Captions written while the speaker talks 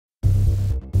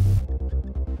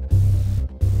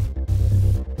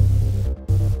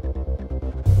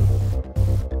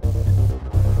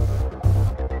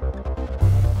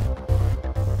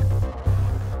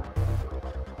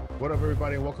What up,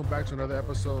 everybody, and welcome back to another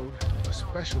episode, a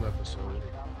special episode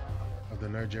of the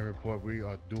NerdGen Report. We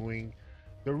are doing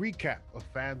the recap of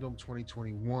Fandome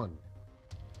 2021.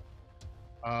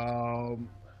 I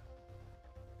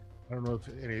don't know if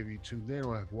any of you tuned in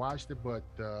or have watched it, but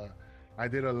I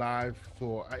did a live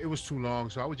for. It was too long,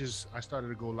 so I started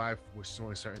to go live with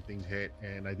when certain things hit,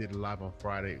 and I did a live on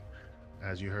Friday.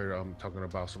 As you heard, I'm talking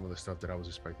about some of the stuff that I was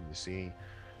expecting to see,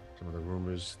 some of the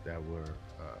rumors that were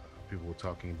people were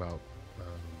talking about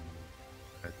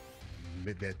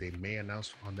that they may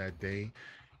announce on that day,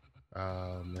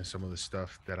 and some of the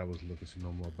stuff that I was looking to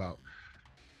know more about.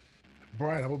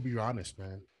 Brian, I will be honest,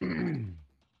 man.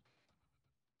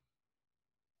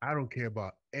 I don't care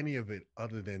about any of it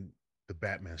other than the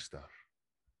Batman stuff.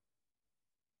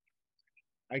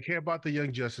 I care about the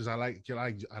Young Justice. I like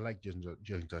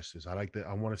Young Justice.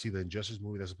 I want to see the Injustice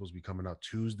movie that's supposed to be coming out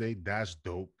Tuesday. That's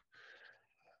dope.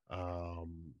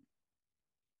 Um,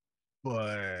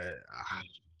 but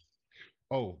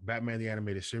Batman the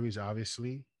Animated Series,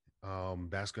 obviously.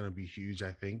 That's gonna be huge,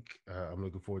 I think. I'm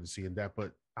looking forward to seeing that.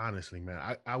 But honestly,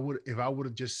 man, I would if I would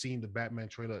have just seen the Batman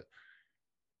trailer,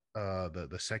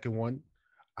 the second one,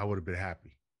 I would have been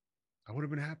happy. I would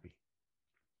have been happy.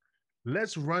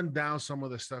 Let's run down some of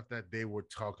the stuff that they were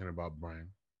talking about, Brian.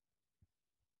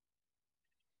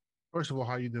 First of all,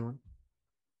 how you doing?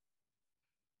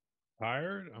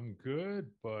 Tired. I'm good,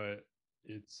 but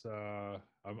it's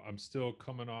I'm still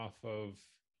coming off of.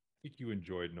 I think you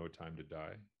enjoyed No Time to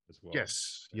Die as well.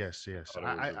 Yes, And yes, I yes. thought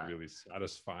it was a really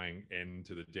satisfying end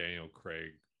to the Daniel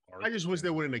Craig I arc. just wish they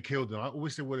And wouldn't have killed him. I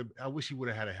wish they would have. I wish he would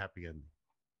have had a happy ending.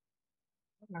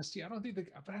 see, I don't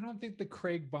think the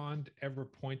Craig Bond ever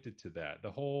pointed to that.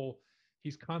 The whole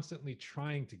he's constantly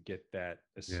trying to get that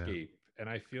Yeah, escape, and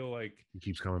I feel like he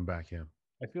keeps coming back. Yeah,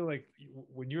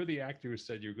 when you're the actor who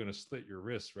said you're going to slit your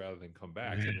wrist rather than come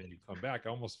back, and then you come back, I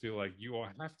almost feel like you all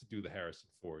have to do the Harrison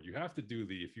Ford. You have to do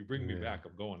the if you bring me yeah, back,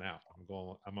 I'm going out. I'm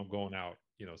going out.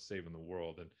 Saving the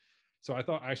world. And so I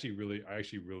actually really,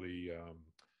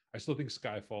 I still think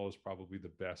Skyfall is probably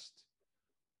the best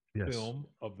yes, film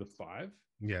of the five.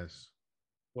 yes,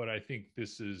 But I think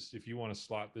this is if you want to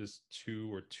slot this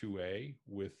 2 or 2A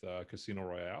with Casino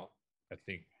Royale, I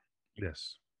think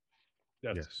yes,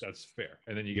 yes, that's fair.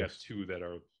 And then you got yes, two that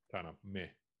are kind of meh.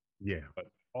 yeah, But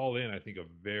all in, I think a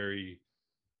very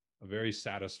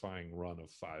satisfying run of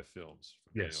five films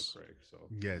from Daniel yes, Craig. So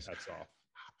yes. that's off.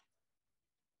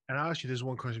 And I'll ask you this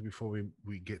one question before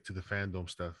we get to the Fandom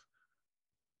stuff.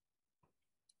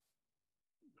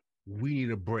 We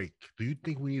need a break. Do you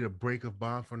think we need a break of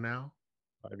Bond for now?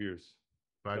 5 years.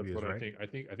 5 That's years, what I right?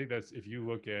 think. I think that's if you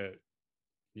look at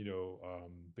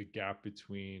the gap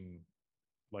between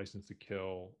License to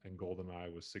Kill and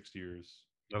Goldeneye was 6 years.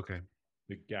 Okay.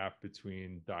 The gap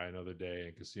between Die Another Day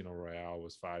and Casino Royale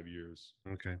was 5 years.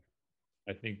 Okay.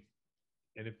 I think,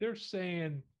 and if they're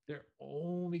saying they're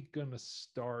only gonna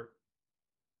start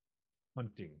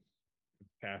hunting and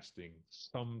casting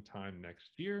sometime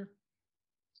next year,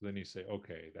 so then you say,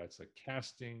 okay, that's a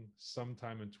casting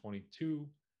sometime in 22.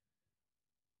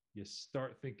 You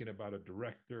start thinking about a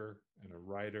director and a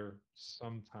writer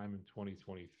sometime in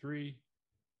 2023.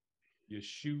 You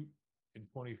shoot in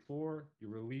 24, you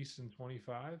release in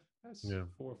 25. That's Yeah.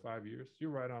 4 or 5 years.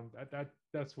 You're right on that.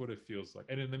 That's what it feels like.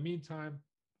 And in the meantime,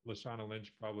 Lashana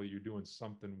Lynch, probably you're doing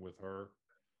something with her.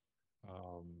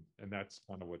 And that's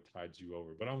kind of what tides you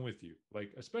over. But I'm with you.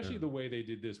 Like, especially Yeah. the way they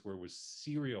did this, where it was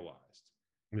serialized.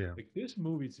 Yeah. Like this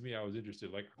movie to me, I was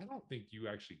interested. Like, I don't think you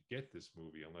actually get this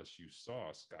movie unless you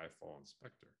saw Skyfall and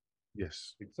Spectre.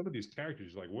 Yes. Like some of these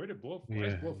characters, like, where did Blofeld? Why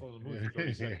is Yeah. Blofeld in the movie for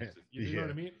 30 seconds? You know what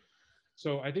Yeah. I mean?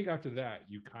 So I think after that,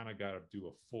 you kind of got to do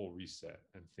a full reset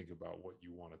and think about what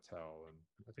you want to tell. And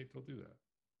I think they'll do that.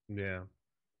 Yeah.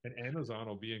 And Amazon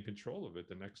will be in control of it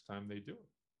the next time they do it,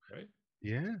 right?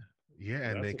 Yeah. Yeah. So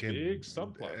And they that's a can big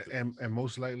subplot to this. and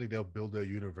most likely they'll build their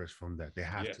universe from that. They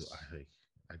have to, Yes. I think.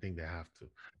 I think they have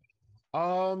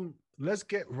to. Let's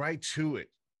get right to it.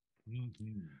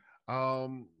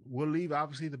 Mm-hmm. We'll leave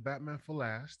obviously the Batman for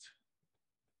last.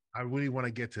 I really want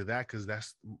to get to that because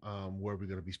that's where we're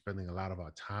going to be spending a lot of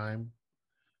our time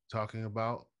talking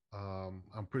about.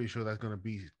 I'm pretty sure that's going to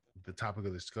be the topic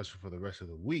of discussion for the rest of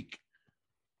the week,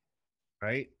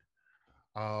 right?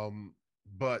 Um,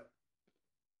 but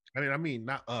I mean,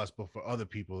 not us, but for other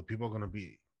people, people are going to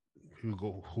be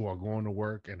who are going to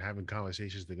work and having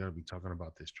conversations. They're going to be talking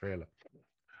about this trailer.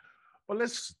 But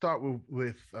let's start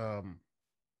with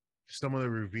some of the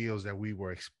reveals that we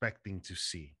were expecting to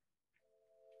see.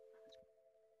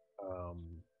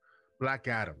 Um, Black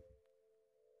Adam.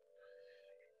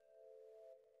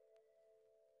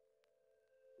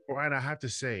 Brian, I have to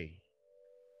say,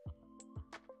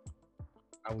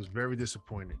 I was very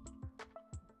disappointed,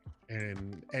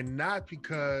 and not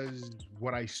because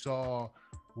what I saw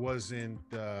wasn't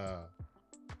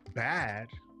bad.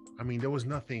 I mean, there was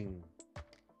nothing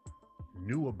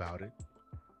new about it.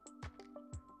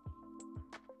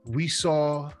 We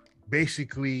saw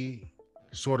basically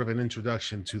sort of an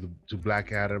introduction to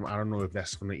Black Adam. I don't know if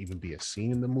that's going to even be a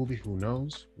scene in the movie. Who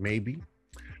knows? Maybe.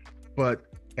 But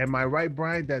am I right,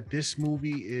 Brian, that this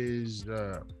movie is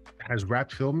has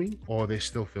wrapped filming, or they're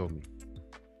still filming?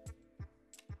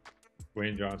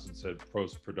 Dwayne Johnson said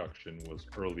post-production was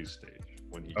early stage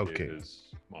when he Okay. gave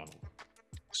his monologue.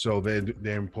 So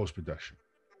they're in post production.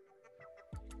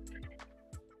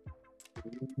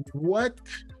 What,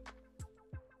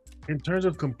 in terms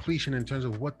of completion, in terms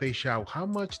of what they shot, how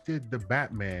much did the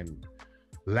Batman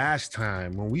last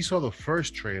time when we saw the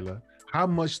first trailer? How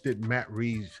much did Matt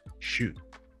Reeves shoot?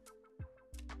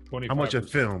 25%. How much of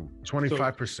film?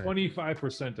 25%.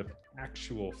 25% of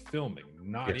actual filming,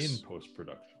 not Yes. in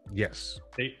post-production. Yes.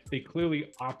 They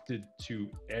clearly opted to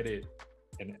edit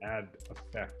and add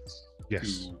effects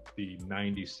Yes. to the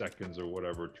 90 seconds or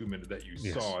whatever, 2 minutes that you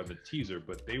Yes. saw in the teaser,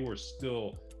 but they were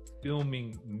still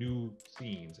filming new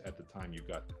scenes at the time you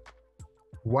got them.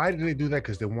 Why did they do that?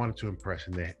 Because they wanted to impress,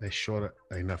 and they sure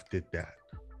enough did that.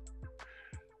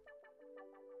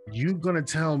 You gonna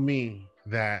tell me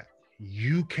that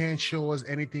you can't show us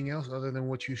anything else other than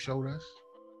what you showed us?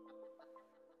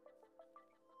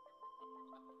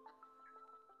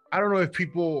 I don't know if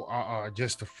people are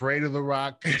just afraid of The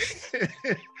Rock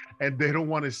and they don't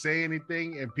want to say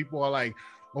anything, and people are like,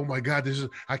 "Oh my God,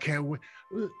 I can't wait."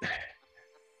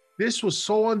 This was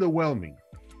so underwhelming,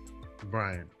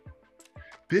 Brian.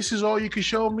 This is all you could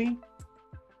show me?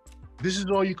 This is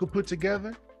all you could put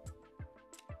together?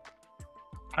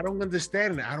 I don't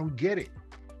understand it. I don't get it.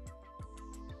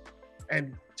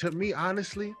 And to me,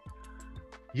 honestly,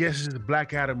 yes, it's a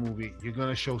Black Adam movie. You're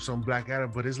gonna show some Black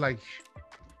Adam, but it's like,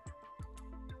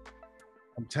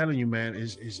 I'm telling you, man,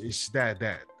 it's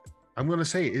that I'm gonna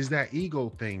say is that ego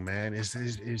thing, man. That's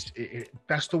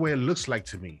the way it looks like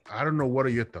to me. I don't know. What are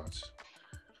your thoughts?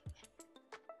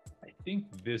 I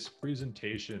think this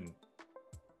presentation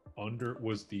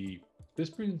this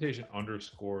presentation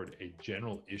underscored a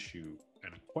general issue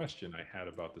and a question I had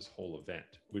about this whole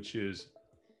event, which is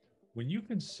when you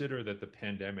consider that the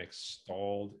pandemic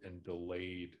stalled and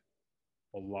delayed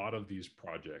a lot of these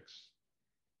projects,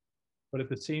 but at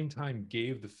the same time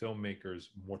gave the filmmakers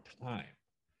more time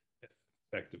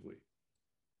effectively.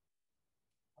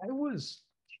 I was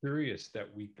curious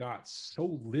that we got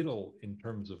so little in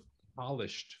terms of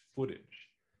polished footage.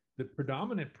 The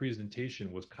predominant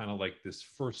presentation was kind of like this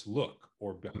first look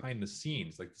or behind the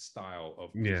scenes, like the style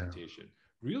of presentation.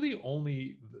 Really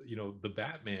only, the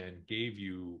Batman gave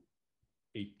you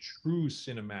a true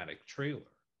cinematic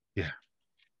trailer. Yeah.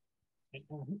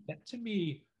 And that to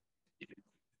me,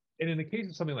 and in the case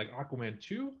of something like Aquaman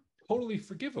 2, totally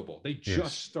forgivable. They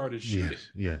just started shooting.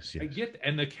 Yes. I get,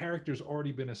 and the character's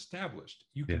already been established.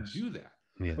 You can do that.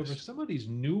 Yes. But for some of these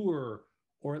newer,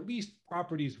 or at least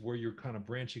properties where you're kind of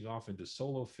branching off into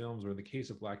solo films, or in the case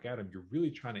of Black Adam, you're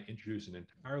really trying to introduce an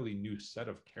entirely new set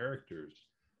of characters.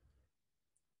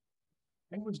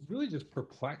 I was really just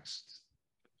perplexed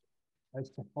as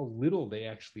to how little they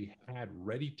actually had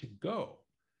ready to go.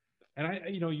 And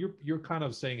you're kind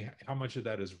of saying how much of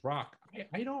that is Rock.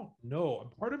 I don't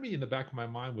know. Part of me in the back of my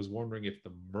mind was wondering if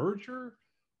the merger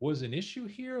was an issue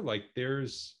here. Like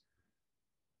there's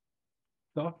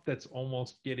stuff that's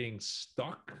almost getting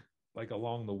stuck like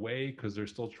along the way because they're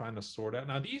still trying to sort out.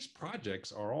 Now these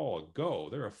projects are all a go.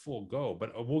 They're a full go,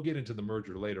 but we'll get into the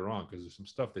merger later on because there's some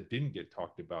stuff that didn't get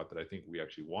talked about that I think we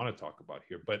actually want to talk about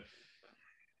here. But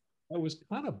I was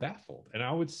kind of baffled. And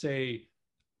I would say,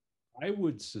 I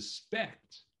would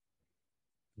suspect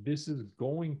this is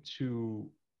going to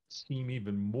seem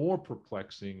even more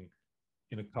perplexing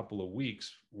in a couple of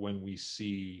weeks when we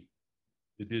see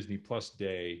the Disney Plus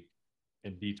Day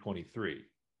and D23.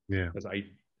 Yeah. Because I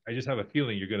just have a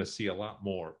feeling you're going to see a lot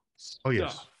more stuff. Oh,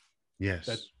 yes. Yes.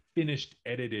 That's finished,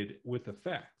 edited with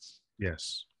effects.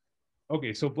 Yes.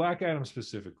 Okay, so Black Adam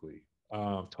specifically,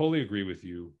 totally agree with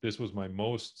you. This was my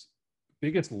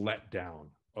biggest letdown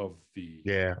of the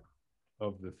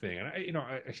thing. And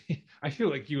I feel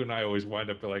like you and I always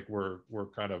wind up like we're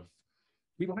kind of,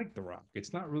 we like The Rock.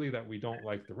 It's not really that we don't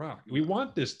like The Rock. We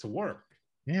want this to work.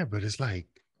 Yeah, but it's like,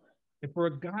 and for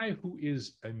a guy who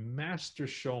is a master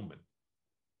showman,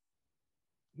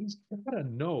 he's got to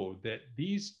know that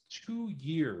these 2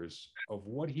 years of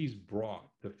what he's brought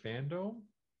to Fandome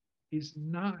is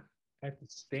not at the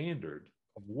standard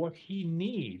of what he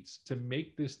needs to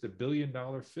make this the $1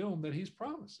 billion film that he's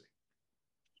promising.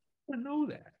 to know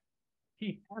that.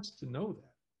 He has to know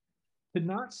that. To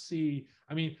not see,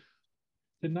 I mean,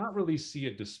 to not really see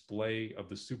a display of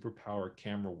the superpower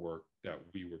camera work that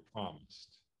we were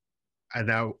promised.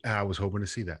 And I was hoping to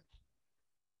see that.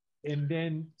 And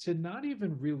then to not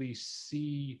even really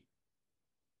see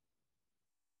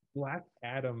Black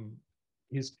Adam,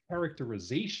 his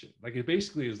characterization. Like it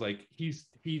basically is like he's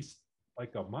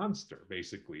like a monster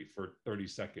basically for 30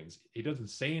 seconds. He doesn't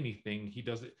say anything. He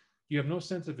doesn't, you have no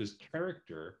sense of his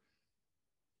character.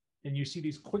 And you see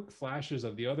these quick flashes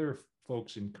of the other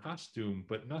folks in costume,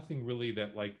 but nothing really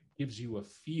that like gives you a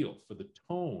feel for the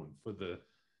tone, for the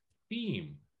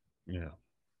theme. Yeah.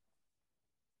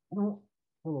 I don't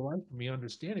for the life of me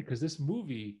understand it because this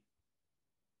movie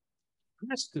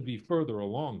has to be further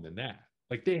along than that.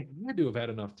 Like they had to have had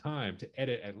enough time to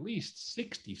edit at least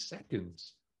 60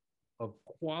 seconds of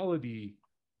quality,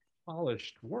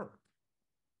 polished work.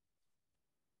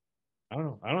 I don't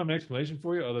know. I don't have an explanation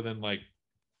for you other than like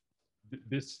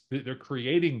this they're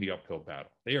creating the uphill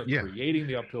battle. They are Yeah. creating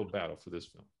the uphill battle for this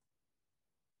film.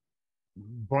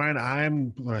 Brian,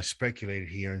 I'm going to speculate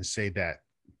here and say that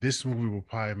this movie will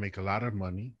probably make a lot of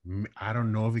money. I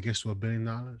don't know if it gets to $1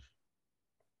 billion,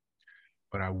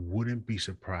 but I wouldn't be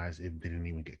surprised if it didn't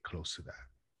even get close to that.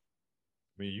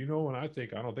 I mean, you know, when I don't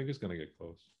think it's going to get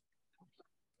close.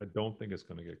 I don't think it's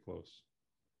going to get close.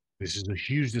 This is a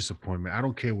huge disappointment. I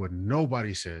don't care what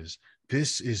nobody says.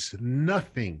 This is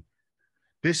nothing.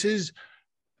 This is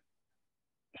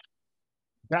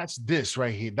that's this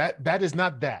right here. That is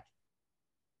not that.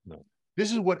 No.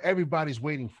 This is what everybody's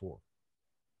waiting for.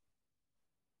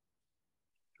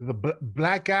 The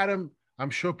Black Adam, I'm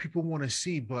sure people want to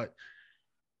see, but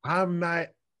I'm not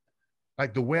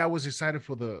like the way I was excited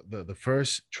for the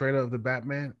first trailer of the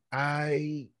Batman.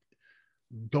 I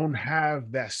don't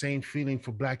have that same feeling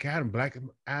for Black Adam. Black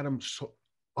Adam so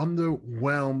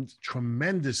underwhelmed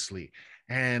tremendously,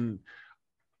 and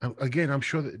again, I'm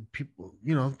sure that people,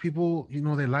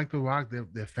 they like The Rock.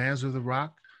 They're fans of The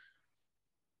Rock,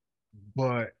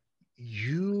 but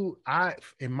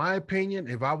in my opinion,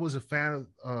 if I was a fan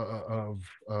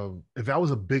if I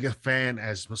was a bigger fan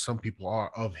as some people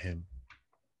are of him,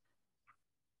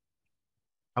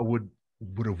 I would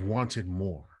have wanted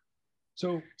more.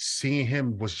 So Seeing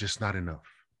him was just not enough.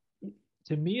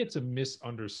 to me, it's a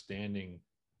misunderstanding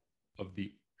of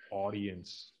the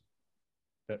audience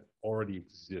that already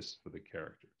exists for the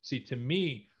character. See, to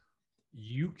me,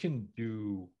 you can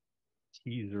do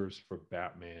teasers for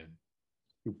Batman,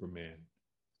 Superman,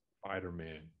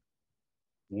 Spider-Man,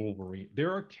 Wolverine.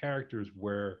 There are characters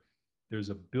where there's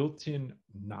a built-in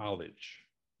knowledge,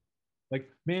 like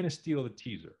Man of Steel, the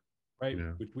teaser, right?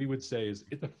 Yeah. Which we would say is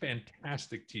it's a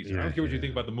fantastic teaser. I Yeah, don't care what you yeah.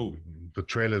 think about the movie. The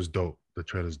trailer's dope. The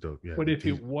trailer's dope. Yeah. But if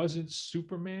it wasn't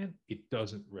Superman, it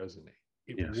doesn't resonate.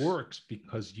 It Yes. works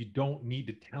because you don't need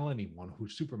to tell anyone who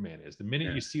Superman is. The minute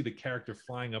Yeah. you see the character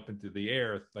flying up into the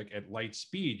air, like at light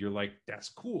speed, you're like, that's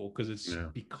cool because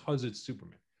it's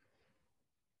Superman.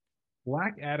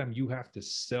 Black Adam, you have to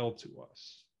sell to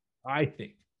us. I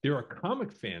think there are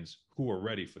comic fans who are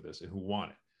ready for this and who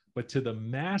want it. But to the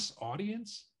mass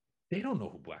audience, they don't know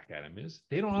who Black Adam is.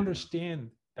 They don't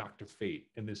understand Dr. Fate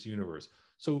in this universe.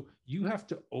 So you have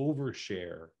to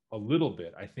overshare a little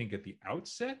bit, I think, at the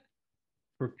outset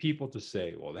for people to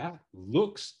say, well, that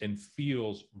looks and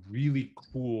feels really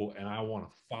cool, and I want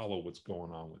to follow what's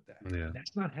going on with that. Yeah.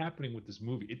 That's not happening with this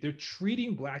movie. They're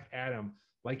treating Black Adam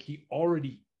like he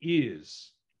already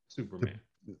is Superman.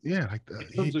 Like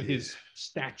in terms of his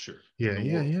stature. Yeah,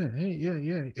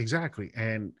 exactly.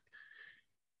 And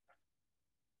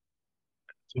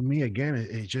to me, again,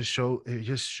 it just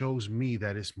shows me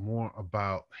that it's more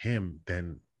about him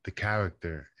than the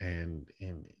character, and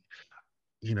and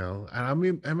I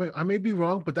may be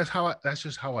wrong, but that's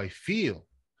just how I feel,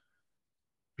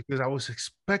 because I was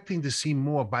expecting to see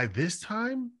more. By this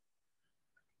time,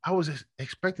 I was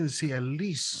expecting to see at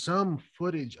least some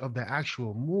footage of the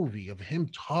actual movie, of him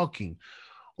talking,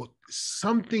 or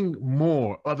something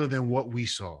more other than what we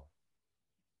saw.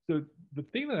 So the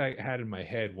thing that I had in my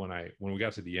head when we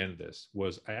got to the end of this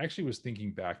was I actually was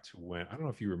thinking back to when, I don't know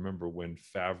if you remember when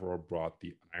Favreau brought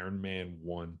the Iron Man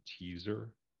 1 teaser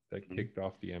that kicked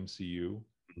off the MCU.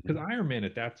 Because Iron Man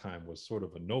at that time was sort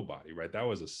of a nobody, right? That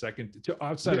was a second to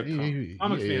outside of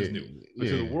comic fans knew, but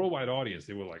to the worldwide audience,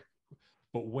 they were like.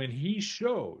 But when he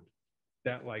showed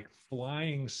that like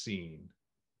flying scene,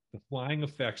 the flying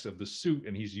effects of the suit,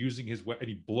 and he's using his weapon, and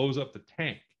he blows up the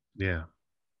tank. Yeah.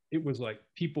 It was like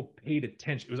people paid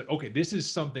attention. It was like, okay, this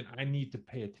is something I need to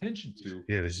pay attention to.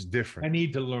 Yeah, this is different. I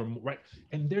need to learn more, right?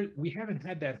 And we haven't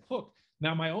had that hook.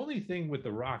 Now, my only thing with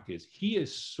The Rock is he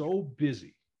is so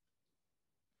busy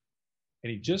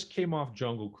and he just came off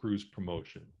Jungle Cruise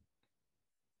promotion.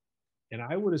 And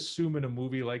I would assume in a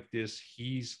movie like this,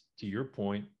 he's, to your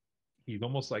point, he's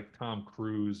almost like Tom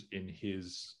Cruise in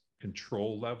his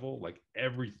control level. Like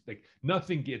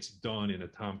nothing gets done in a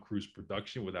Tom Cruise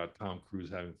production without Tom Cruise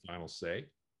having final say.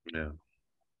 Yeah.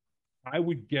 I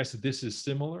would guess this is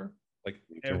similar. Like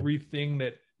everything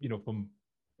that, from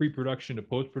pre-production to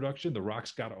post-production, The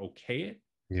Rock's got to okay it.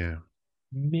 Yeah.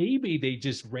 Maybe they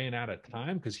just ran out of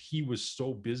time because he was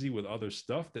so busy with other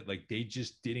stuff that like they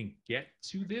just didn't get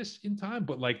to this in time.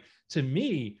 But like, to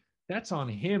me, that's on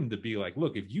him to be like,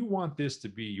 look, if you want this to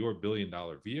be your $1 billion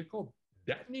vehicle,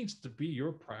 that needs to be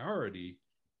your priority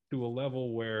to a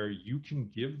level where you can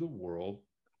give the world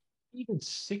even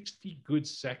 60 good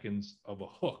seconds of a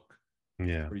hook.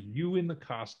 Yeah. For you in the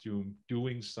costume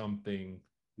doing something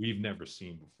we've never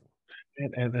seen before.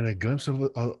 And a glimpse of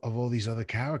all these other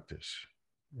characters,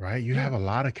 right? You have a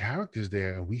lot of characters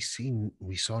there, and we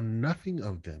saw nothing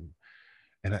of them.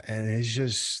 And it's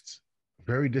just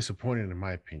very disappointing, in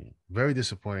my opinion. Very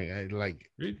disappointing.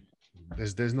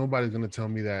 There's nobody going to tell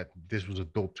me that this was a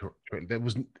dope trailer. That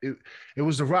was it. It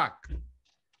was The Rock.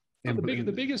 No,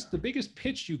 the biggest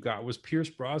pitch you got was Pierce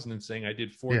Brosnan saying, "I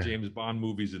did 4 James Bond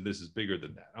movies, and this is bigger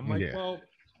than that." I'm like, well,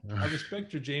 I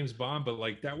respect your James Bond, but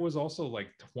like that was also like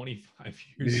 25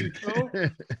 years ago.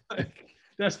 Like,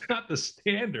 that's not the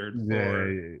standard for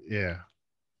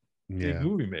big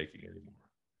movie making anymore.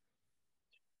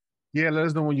 Yeah, let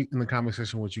us know in the comment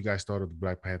section what you guys thought of the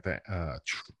Black Panther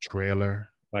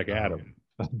trailer. Black Adam.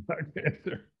 Black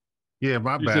Panther. Yeah,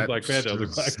 my you bad. Said Black Panther.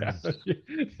 Black Adam.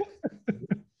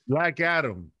 Black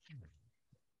Adam.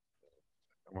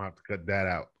 I'm gonna have to cut that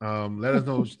out. Let us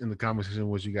know in the comment section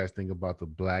what you guys think about the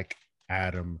Black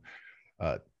Adam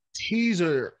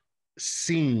teaser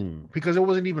scene, because it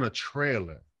wasn't even a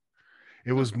trailer.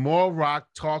 It was more Rock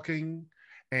talking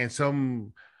and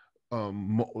some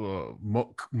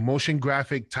motion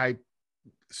graphic type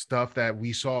stuff that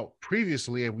we saw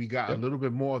previously, and we got a little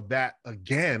bit more of that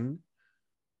again.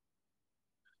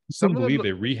 I couldn't believe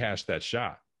they rehashed that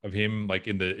shot of him like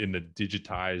in the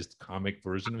digitized comic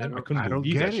version of him. I couldn't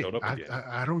believe that showed up again.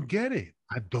 I don't get it.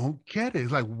 I don't get it.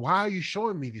 It's like, why are you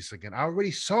showing me this again? I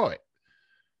already saw it.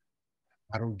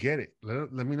 I don't get it.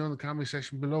 Let me know in the comment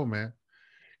section below, man.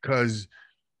 Because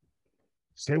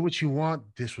say what you want.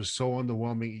 This was so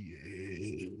underwhelming.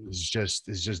 It's just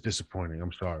disappointing.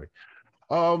 I'm sorry.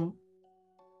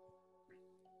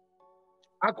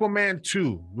 Aquaman 2.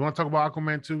 You want to talk about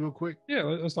Aquaman 2 real quick? Yeah,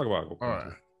 let's talk about Aquaman 2. All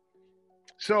right.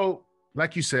 So,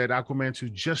 like you said, Aquaman 2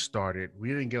 just started. We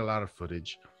didn't get a lot of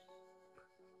footage.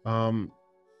 I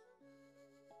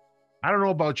don't know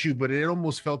about you, but it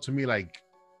almost felt to me like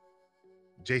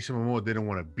Jason Momoa didn't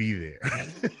want to be there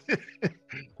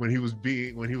when he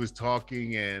was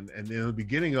talking, and in the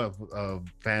beginning of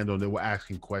Fandome, they were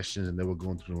asking questions and they were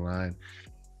going through the line,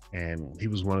 and he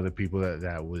was one of the people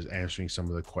that was answering some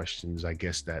of the questions, I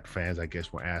guess, that fans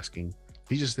were asking.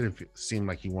 He just didn't seem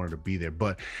like he wanted to be there.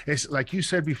 But it's like you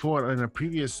said before in a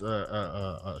previous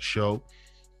show,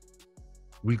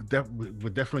 we're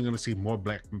definitely going to see more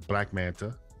Black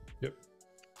Manta. Yep.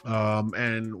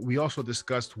 And we also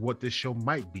discussed what this show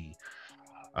might be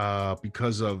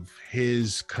because of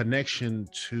his connection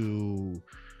to,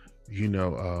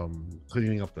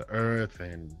 cleaning up the earth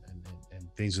and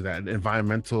things of that,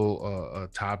 environmental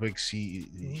topics.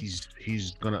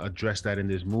 He's gonna address that in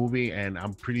this movie, and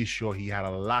I'm pretty sure he had a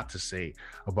lot to say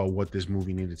about what this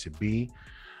movie needed to be.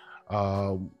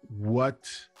 There's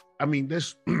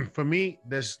for me,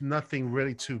 there's nothing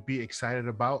really to be excited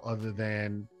about other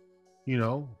than,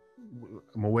 I'm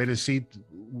gonna wait to see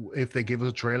if they give us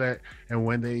a trailer, and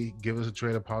when they give us a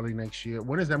trailer, probably next year.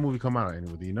 When does that movie come out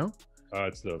anyway? Do you know?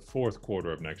 It's the fourth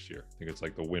quarter of next year. I think it's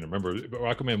like the winter. Remember,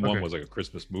 Aquaman 1 was like a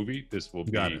Christmas movie. This will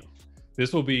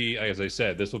be, as I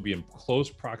said, this will be in close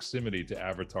proximity to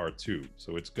Avatar 2.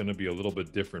 So it's going to be a little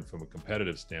bit different from a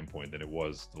competitive standpoint than it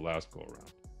was the last go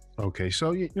around. Okay,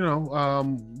 so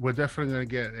we're definitely going to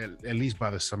get at least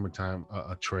by the summertime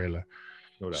a trailer.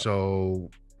 No doubt. So,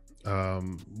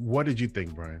 what did you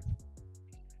think, Brian?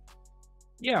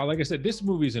 Yeah, like I said, this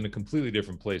movie's in a completely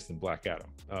different place than Black Adam.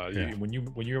 When you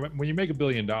make $1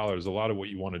 billion, a lot of what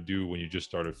you want to do when you just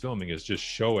started filming is just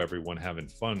show everyone having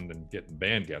fun and getting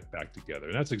band back together,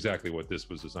 and that's exactly what this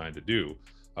was designed to do.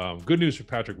 Good news for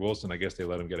Patrick Wilson. I guess they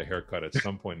let him get a haircut at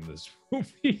some point in this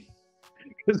movie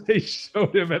because they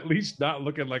showed him at least not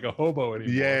looking like a hobo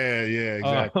anymore. Yeah,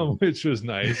 exactly. Which was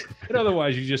nice. And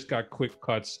otherwise, you just got quick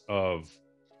cuts of.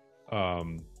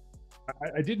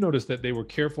 I did notice that they were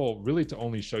careful really to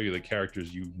only show you the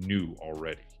characters you knew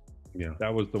already. Yeah.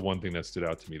 That was the one thing that stood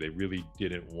out to me. They really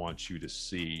didn't want you to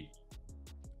see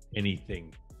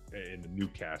anything in the new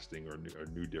casting or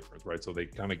new difference, right? So they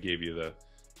kind of gave you the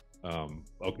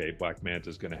okay, Black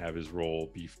Manta's going to have his role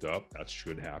beefed up. That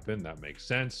should happen. That makes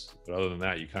sense. But other than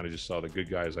that, you kind of just saw the good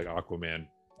guys like Aquaman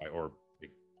or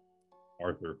like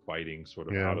Arthur fighting sort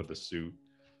of out of the suit.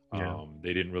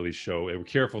 They didn't really show. They were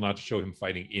careful not to show him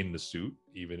fighting in the suit,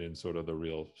 even in sort of the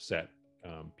real set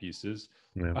pieces.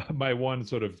 My one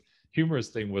sort of humorous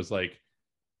thing was like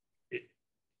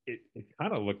it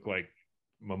kind of looked like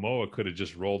Momoa could have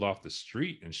just rolled off the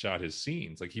street and shot his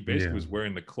scenes. Like he basically was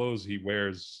wearing the clothes he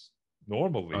wears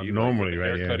normally, normally, like,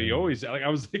 right? Haircut he always like. I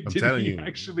was like, did he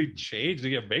actually change to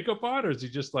get makeup on, or is he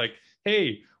just like,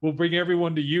 hey, we'll bring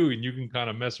everyone to you and you can kind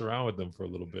of mess around with them for a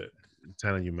little bit? I'm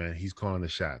telling you, man, he's calling the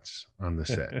shots on the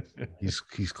set.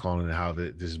 he's calling it how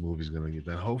this movie's going to get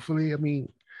done. Hopefully, I mean,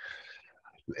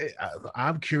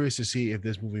 I'm curious to see if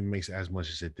this movie makes as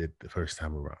much as it did the first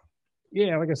time around.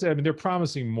 Yeah, like I said, I mean, they're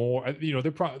promising more. You know,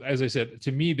 as I said,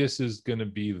 to me, this is going to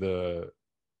be the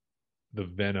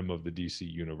venom of the DC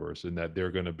universe, and that they're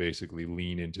going to basically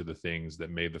lean into the things that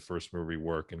made the first movie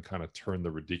work and kind of turn the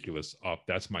ridiculous up.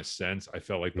 That's my sense. I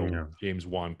felt like the James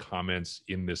Wan comments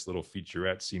in this little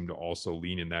featurette seemed to also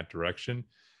lean in that direction.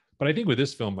 But I think with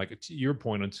this film, like to your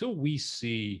point, until we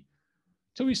see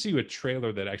a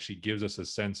trailer that actually gives us a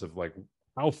sense of like,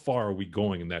 how far are we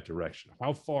going in that direction?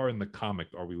 How far in the comic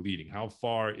are we leading? How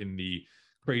far in the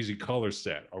crazy color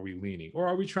set are we leaning? Or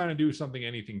are we trying to do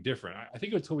anything different? I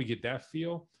think until we get that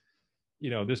feel,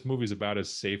 you know, this movie's about as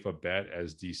safe a bet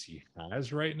as DC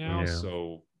has right now.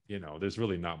 So, you know, there's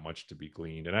really not much to be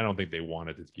gleaned. And I don't think they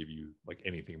wanted to give you like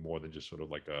anything more than just sort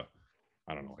of like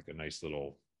I don't know, like a nice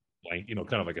little blanket, you know,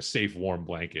 kind of like a safe, warm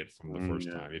blanket from the first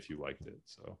time if you liked it.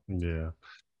 So,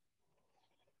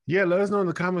 yeah, let us know in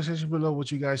the comment section below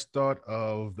what you guys thought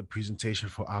of the presentation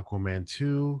for Aquaman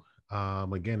 2.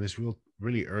 Again, it's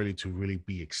really early to really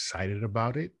be excited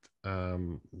about it.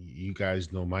 You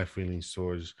guys know my feelings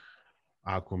towards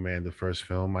Aquaman, the first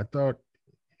film. I thought,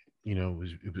 you know,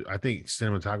 I think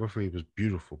cinematography, it was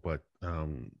beautiful, but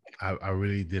I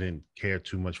really didn't care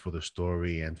too much for the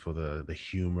story and for the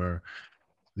humor.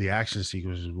 The action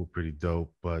sequences were pretty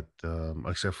dope, but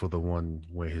except for the one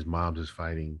where his mom is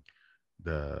fighting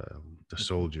the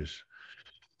soldiers.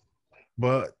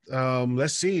 But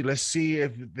let's see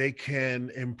if they can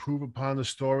improve upon the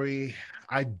story.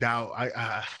 I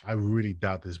really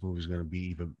doubt this movie is going to be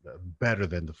even better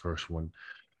than the first one,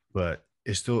 but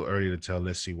it's still early to tell.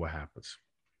 Let's see what happens.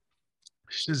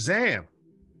 Shazam.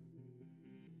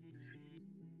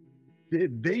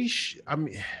 I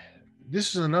mean,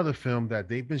 this is another film that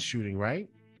they've been shooting, right?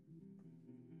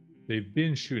 They've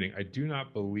been shooting. I do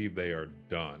not believe they are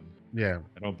done. Yeah,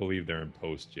 I don't believe they're in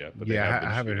post yet. But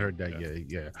I haven't heard that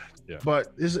yet. Yeah.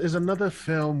 But this is another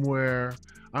film where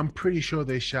I'm pretty sure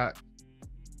they shot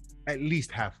at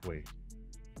least halfway.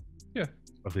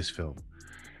 Of this film.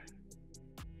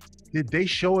 Did they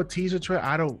show a teaser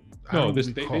trailer?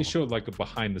 They showed like a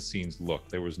behind the scenes look.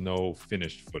 There was no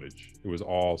finished footage. It was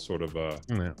all sort of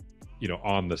you know,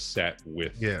 on the set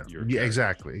with your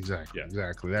character. Exactly.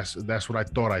 That's what I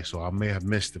thought I saw. I may have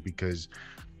missed it because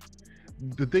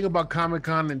the thing about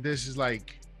Comic-Con and this is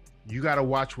like you got to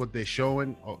watch what they're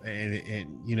showing,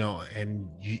 and you know, and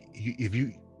if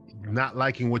you not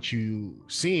liking what you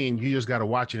seeing, you just got to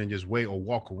watch it and just wait or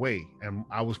walk away. And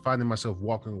I was finding myself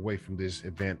walking away from this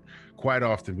event quite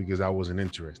often because I wasn't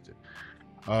interested.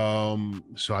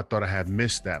 So I thought I had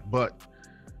missed that. But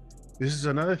this is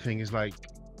another thing. Is like,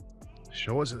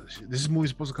 show us. This movie is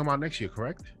supposed to come out next year,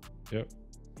 correct? Yep.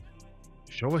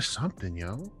 Show us something,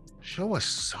 yo. Show us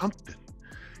something.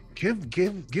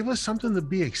 Give us something to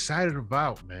be excited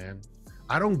about, man.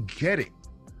 I don't get it.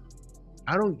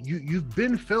 You've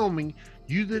been filming.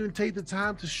 You didn't take the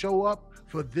time to show up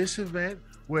for this event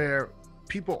where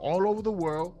people all over the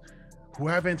world who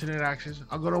have internet access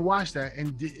are gonna watch that,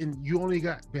 and you only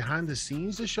got behind the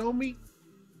scenes to show me.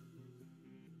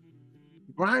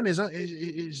 Brian is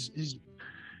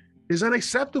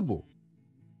unacceptable.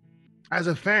 As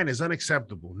a fan, is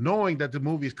unacceptable. Knowing that the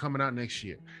movie is coming out next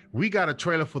year, we got a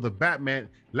trailer for the Batman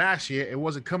last year. It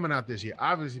wasn't coming out this year,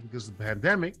 obviously because of the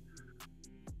pandemic.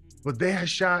 But they had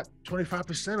shot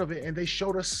 25% of it, and they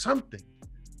showed us something.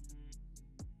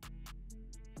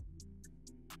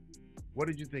 What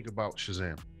did you think about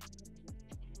Shazam?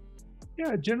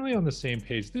 Yeah, generally on the same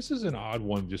page. This is an odd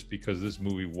one just because this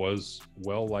movie was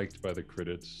well liked by the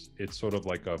critics. It's sort of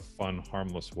like a fun,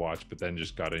 harmless watch, but then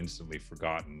just got instantly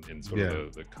forgotten in sort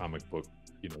of the comic book,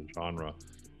 you know, genre.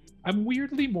 I'm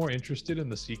weirdly more interested in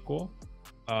the sequel.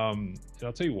 And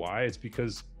I'll tell you why. It's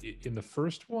because in the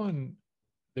first one,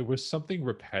 there was something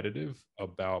repetitive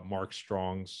about Mark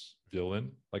Strong's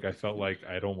villain. Like I felt like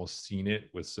I had almost seen it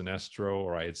with Sinestro,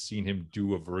 or I had seen him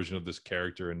do a version of this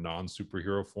character in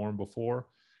non-superhero form before,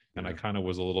 and I Yeah. kind of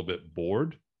was a little bit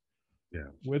bored Yeah.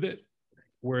 with it.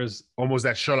 Whereas, Almost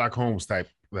that Sherlock Holmes type.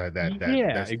 yeah,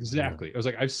 That's exactly. I was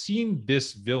like, I've seen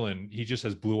this villain. He just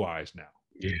has blue eyes now,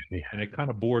 yeah, yeah, and it kind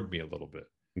of bored me a little bit.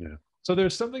 yeah. So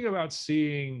there's something about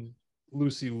seeing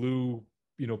Lucy Liu,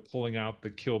 pulling out the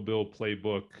Kill Bill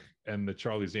playbook and the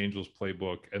Charlie's Angels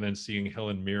playbook, and then seeing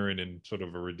Helen Mirren in sort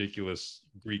of a ridiculous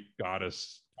Greek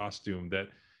goddess costume that,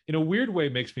 in a weird way,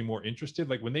 makes me more interested.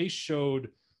 Like when they showed,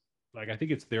 like I think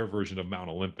it's their version of Mount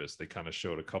Olympus, they kind of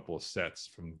showed a couple of sets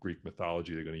from Greek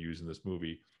mythology they're going to use in this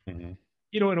movie. Mm-hmm.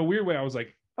 In a weird way, I was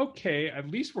like, okay, at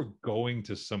least we're going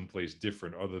to someplace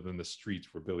different other than the streets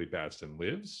where Billy Batson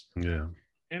lives. Yeah.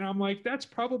 And I'm like, that's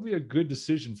probably a good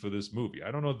decision for this movie.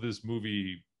 I don't know if this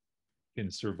movie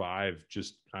can survive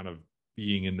just kind of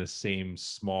being in the same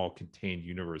small contained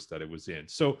universe that it was in.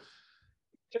 So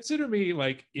consider me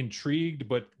like intrigued,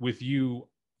 but with you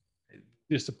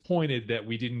disappointed that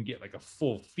we didn't get like a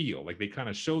full feel. Like they kind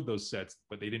of showed those sets,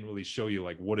 but they didn't really show you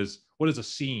like what is a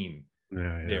scene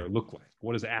Yeah. there look like?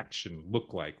 What does action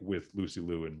look like with Lucy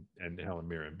Liu and Helen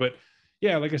Mirren? But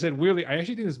yeah, like I said, weirdly, I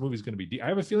actually think this movie is going to be. I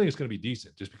have a feeling it's going to be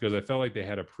decent, just because I felt like they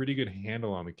had a pretty good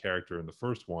handle on the character in the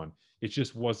first one. It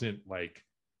just wasn't like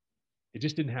it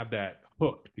just didn't have that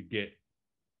hook to get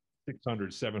 600,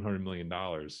 $700 million,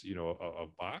 a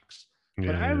box.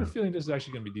 But I have a Yeah. feeling this is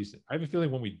actually going to be decent. I have a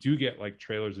feeling when we do get like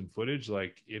trailers and footage,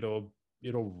 like it'll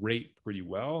rate pretty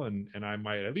well, and I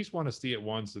might at least want to see it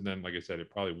once. And then, like I said, it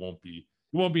won't be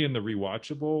in the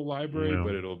rewatchable library, No,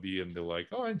 but it'll be in the like,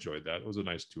 oh, I enjoyed that. It was a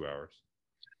nice 2 hours.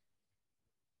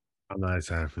 I'm not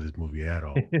excited for this movie at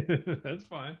all. That's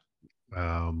fine.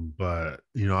 But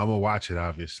I'm gonna watch it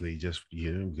obviously just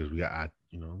because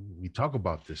we talk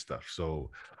about this stuff,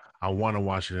 so I want to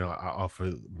watch it. I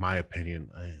offer my opinion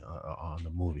on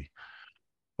the movie.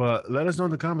 But let us know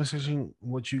in the comment section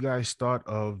what you guys thought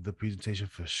of the presentation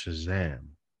for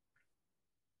Shazam.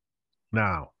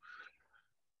 Now,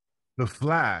 the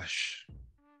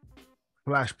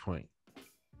Flashpoint.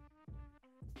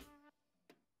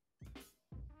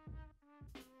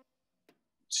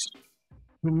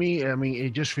 To me, I mean,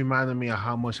 it just reminded me of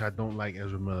how much I don't like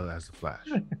Ezra Miller as the Flash.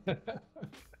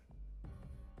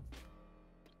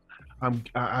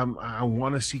 I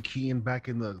want to see Keaton back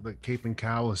in the Cape and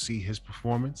Cowl and see his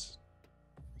performance.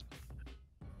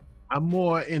 I'm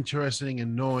more interested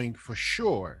in knowing for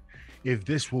sure if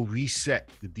this will reset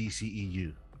the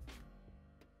DCEU.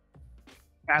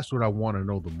 That's what I want to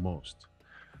know the most.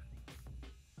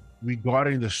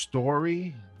 Regarding the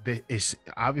story, it's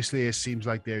obviously it seems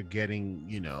like they're getting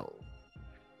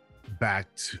back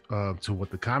to what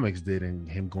the comics did, and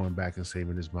him going back and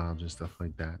saving his moms and stuff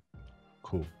like that.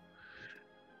 Cool.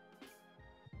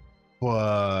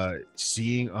 But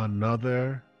seeing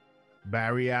another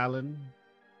Barry Allen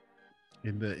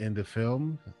in the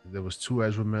film, there was two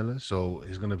Ezra Miller, so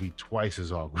it's gonna be twice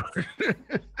as awkward.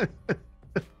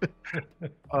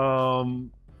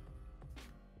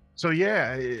 So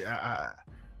yeah,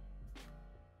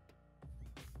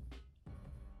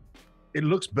 it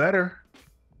looks better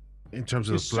in terms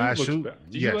of His the suit Flash looks suit. better.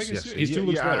 Did you like Yes, his yes, suit? His suit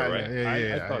looks better, right?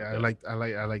 yeah. I thought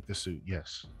I that. like the suit.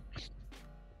 Yes,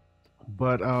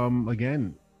 but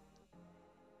again,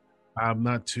 I'm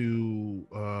not too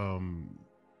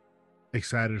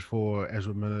excited for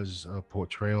Ezra Miller's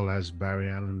portrayal as Barry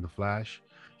Allen in the Flash.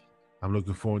 I'm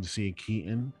looking forward to seeing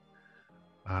Keaton.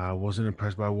 I wasn't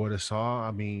impressed by what I saw.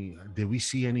 I mean, did we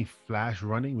see any Flash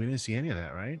running? We didn't see any of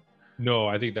that, right? No,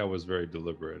 I think that was very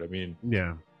deliberate. I mean,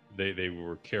 Yeah, they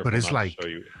were but careful it's not to like show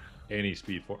you any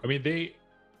speed for. I mean,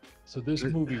 so this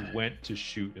movie went to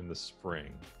shoot in the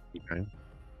spring. okay.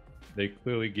 They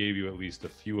clearly gave you at least a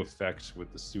few effects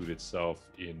with the suit itself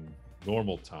in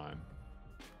normal time,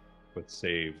 but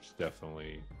saved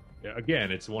definitely. Yeah,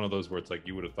 again, it's one of those where it's like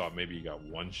you would have thought maybe you got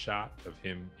one shot of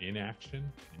him in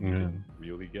action, and you didn't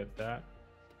really get that.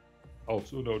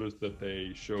 Also noticed that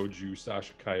they showed you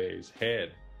Sasha Calle's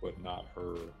head, but not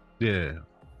her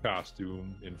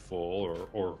costume in full,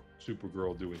 or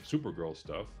Supergirl doing Supergirl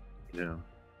stuff. Yeah.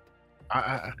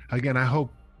 I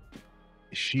hope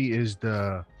she is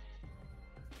the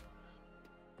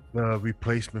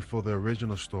replacement for the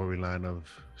original storyline of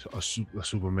a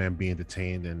Superman being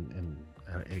detained, and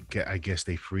I guess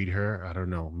they freed her. I don't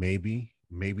know. Maybe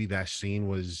that scene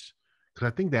was because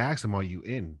I think they asked him, "Are you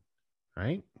in?"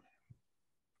 Right?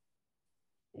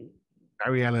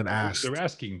 Barry Allen asked, They're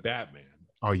asking Batman,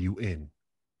 "Are you in?"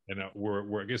 and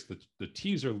we're I guess the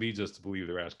teaser leads us to believe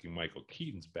they're asking Michael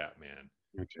Keaton's Batman.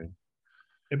 Okay.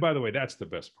 And by the way, that's the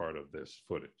best part of this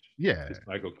footage. Yeah. Is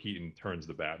Michael Keaton turns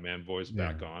the Batman voice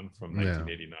back on from Yeah.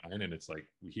 1989, and it's like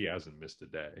he hasn't missed a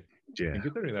day. Yeah. And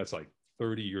considering that's like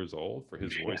 30 years old, for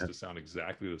his voice to sound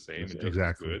exactly the same and just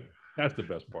exactly as good, that's the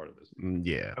best part of this.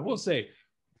 Yeah. I will say,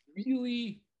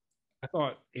 really, I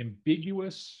thought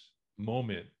ambiguous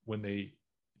moment when they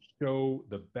show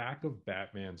the back of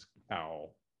Batman's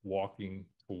cowl walking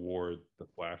toward the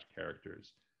Flash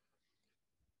characters.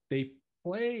 They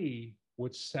play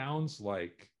what sounds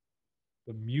like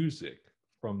the music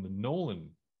from the Nolan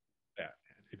Batman.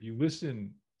 If you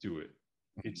listen to it,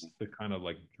 it's the kind of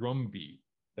like drum beat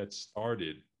that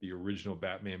started the original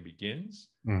Batman Begins,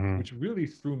 which really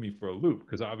threw me for a loop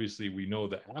because obviously we know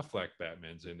the Affleck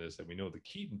Batman's in this and we know the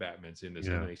Keaton Batman's in this,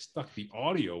 and then they stuck the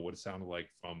audio, what it sounded like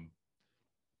from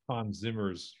Hans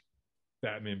Zimmer's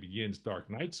Batman Begins Dark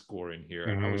Knight score in here,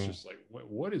 and I was just like,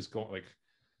 what is going, like,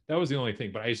 that was the only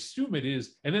thing, but I assume it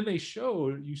is. And then they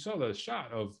showed, you saw the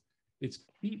shot of, it's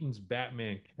Keaton's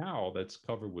Batman cowl that's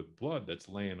covered with blood that's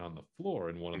laying on the floor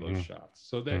in one of those shots.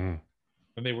 So that,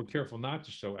 and they were careful not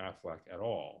to show Affleck at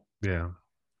all. Yeah.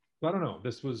 But I don't know.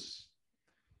 This was,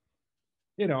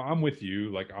 I'm with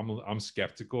you. Like I'm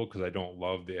skeptical because I don't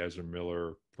love the Ezra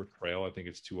Miller portrayal. I think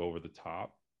it's too over the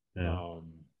top. Yeah.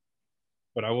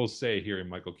 But I will say, hearing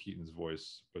Michael Keaton's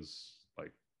voice was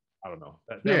like, I don't know.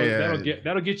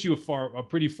 That'll get you a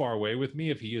pretty far away with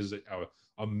me if he is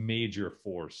a major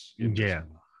force. Yeah.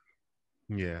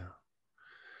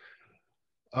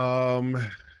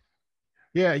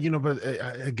 Yeah, but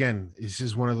again, this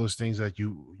is one of those things that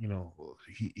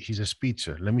he's a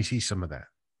speedster. Let me see some of that.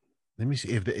 Let me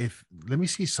see let me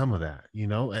see some of that,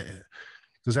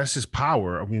 because that's his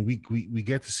power. I mean, we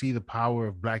get to see the power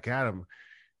of Black Adam.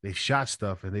 They've shot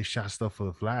stuff and they shot stuff for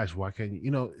the Flash. Why can't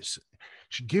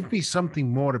give me something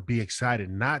more to be excited,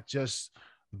 not just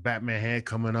Batman head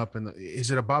coming up. And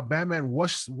is it about Batman?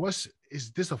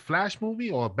 Is this a Flash movie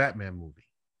or a Batman movie?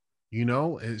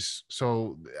 It's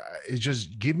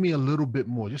just give me a little bit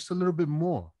more, just a little bit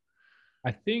more.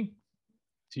 I think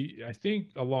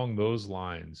along those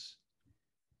lines,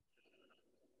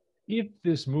 if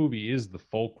this movie is the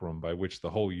fulcrum by which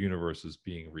the whole universe is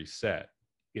being reset,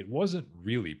 it wasn't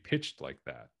really pitched like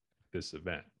that, this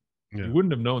event. Yeah. You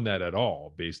wouldn't have known that at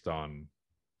all based on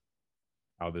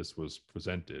how this was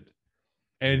presented.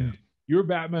 And your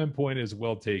Batman point is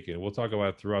well taken. We'll talk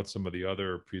about it throughout some of the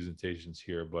other presentations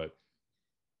here, but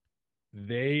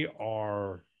they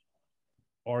are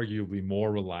arguably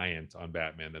more reliant on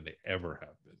Batman than they ever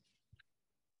have been.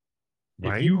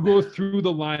 Right? If you go through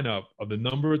the lineup of the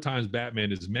number of times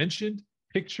Batman is mentioned,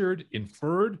 pictured,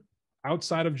 inferred,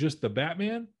 outside of just the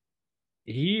Batman,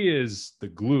 he is the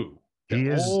glue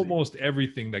to almost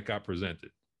everything that got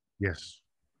presented. Yes.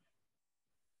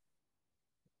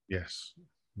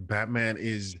 Batman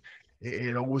is,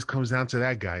 it always comes down to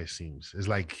that guy, it seems. It's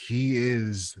like he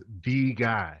is the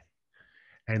guy.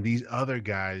 And these other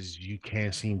guys, you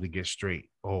can't seem to get straight.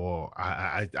 Or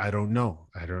I don't know.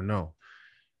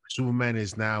 Superman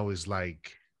is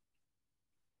like,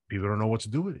 people don't know what to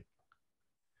do with it.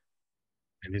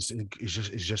 And it's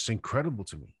just incredible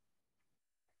to me.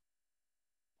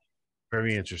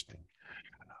 Very interesting.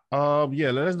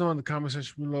 Let us know in the comment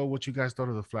section below what you guys thought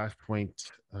of the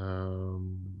Flashpoint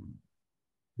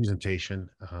presentation.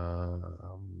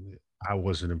 I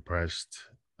wasn't impressed,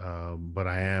 but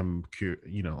I am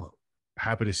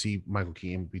happy to see Michael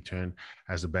Keaton return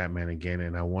as the Batman again,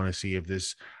 and I want to see if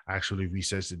this actually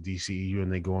resets the DCEU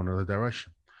and they go another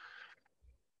direction.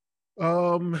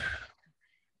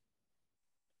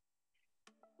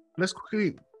 Let's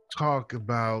quickly talk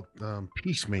about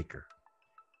Peacemaker.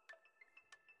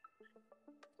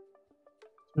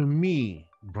 To me,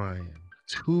 Brian,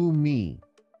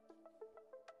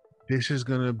 this is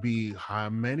gonna be how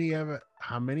many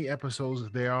episodes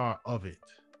there are of it.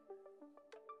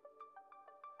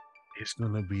 It's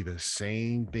gonna be the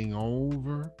same thing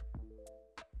over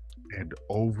and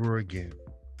over again.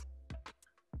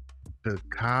 The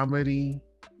comedy,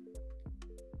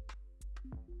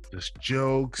 the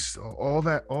jokes, all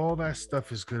that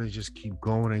stuff is gonna just keep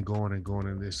going and going and going,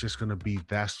 and it's just gonna be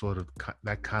that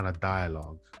kind of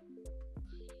dialogue.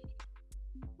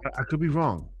 I could be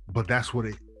wrong, but that's what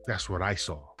I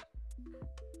saw.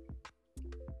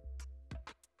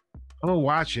 I'm gonna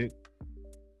watch it,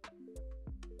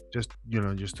 just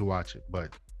to watch it,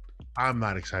 but I'm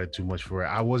not excited too much for it.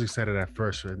 I was excited at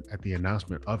first at the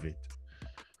announcement of it,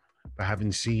 but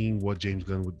having seen what James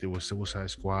Gunn did with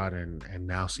Suicide Squad and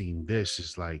now seeing this,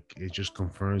 is like, it just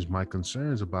confirms my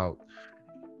concerns about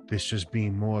this just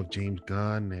being more of James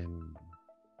Gunn and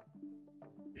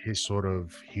his sort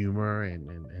of humor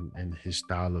and his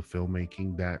style of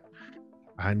filmmaking that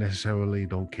I necessarily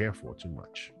don't care for too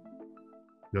much.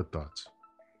 Your thoughts?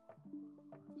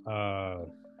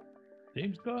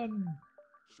 James Gunn,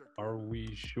 are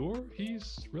we sure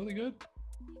he's really good?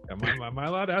 Am I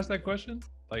allowed to ask that question?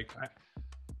 Like,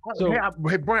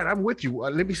 hey, Brian, I'm with you.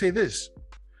 Let me say this: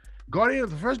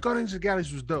 the first Guardians of the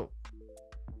Galaxy was dope.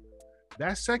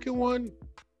 That second one,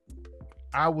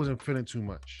 I wasn't feeling too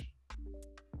much.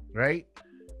 Right?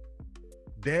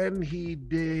 Then he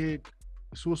did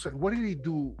Suicide. What did he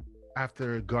do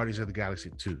after Guardians of the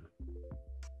Galaxy 2?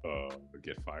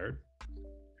 Get fired.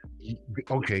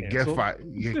 Okay, get fired.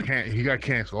 He got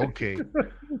canceled. Okay.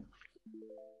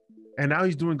 And now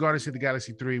he's doing Guardians of the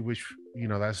Galaxy 3, which,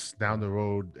 that's down the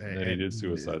road. And then he did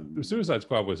Suicide. The Suicide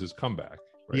Squad was his comeback.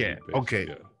 Right? Yeah. Okay.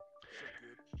 Yeah.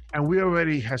 And we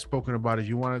already have spoken about it.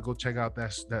 You want to go check out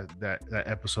that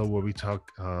episode where we talk,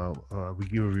 we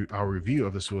give our review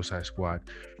of the Suicide Squad.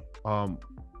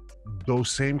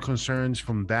 Those same concerns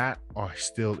from that are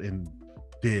still in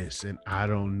this, and I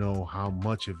don't know how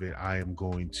much of it I am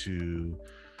going to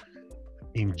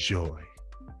enjoy.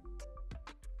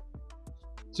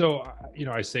 So,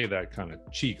 I say that kind of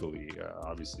cheekily.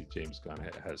 Obviously, James Gunn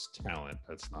has talent.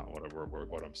 That's not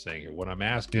what I'm saying here. What I'm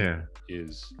asking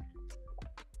is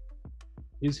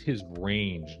his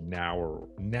range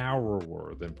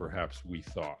narrower than perhaps we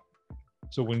thought?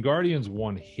 So when Guardians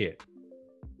 1 hit,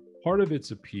 part of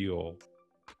its appeal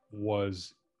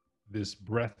was this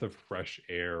breath of fresh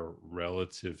air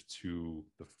relative to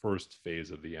the first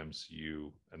phase of the MCU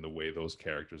and the way those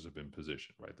characters have been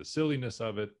positioned, right? The silliness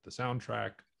of it, the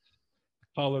soundtrack, the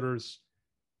colors,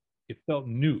 it felt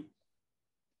new.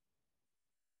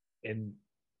 And,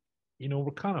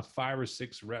 we're kind of 5 or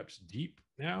 6 reps deep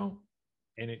now,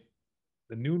 and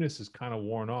the newness is kind of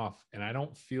worn off. And I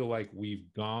don't feel like we've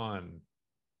gone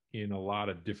in a lot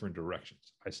of different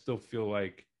directions. I still feel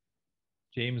like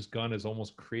James Gunn has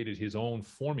almost created his own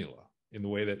formula in the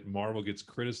way that Marvel gets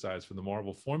criticized for the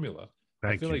Marvel formula.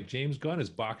 I feel like James Gunn has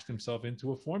boxed himself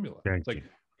into a formula. It's like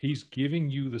he's giving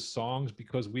you the songs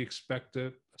because we expect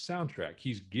a soundtrack.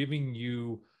 He's giving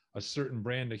you a certain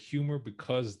brand of humor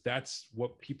because that's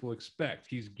what people expect.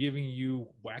 He's giving you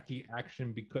wacky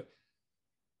action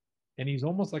and he's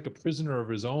almost like a prisoner of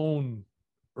his own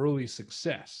early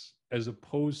success, as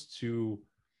opposed to,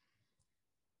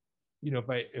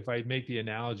 if I make the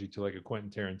analogy to like a Quentin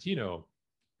Tarantino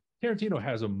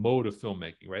has a mode of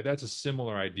filmmaking, right? That's a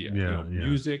similar idea.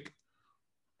 Music,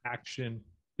 action.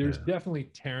 There's definitely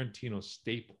Tarantino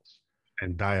staples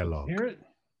and dialogue.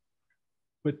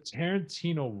 But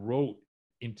Tarantino wrote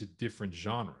into different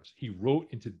genres. He wrote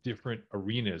into different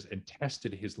arenas and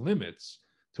tested his limits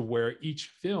to where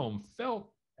each film felt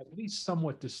at least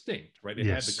somewhat distinct, right? It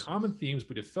had the common themes,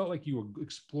 but it felt like you were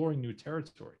exploring new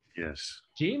territory. Yes.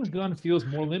 James Gunn feels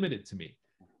more limited to me.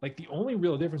 Like the only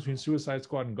real difference between Suicide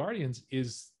Squad and Guardians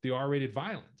is the R-rated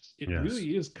violence. It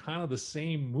really is kind of the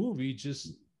same movie,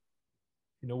 just,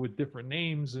 with different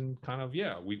names and kind of,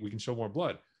 we can show more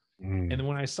blood. And then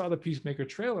when I saw the Peacemaker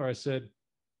trailer, I said,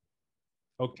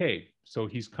 okay, so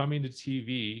he's coming to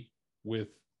TV with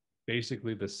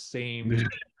basically the same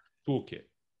toolkit.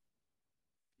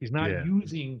 He's not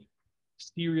using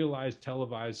serialized,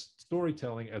 televised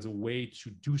storytelling as a way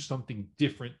to do something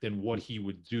different than what he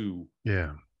would do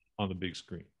on the big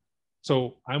screen.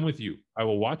 So I'm with you. I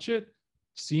will watch it.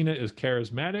 Cena is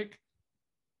charismatic,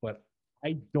 but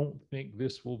I don't think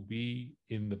this will be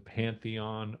in the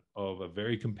pantheon of a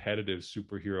very competitive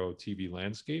superhero TV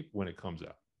landscape when it comes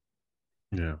out.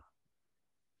 Yeah.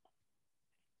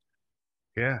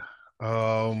 Yeah.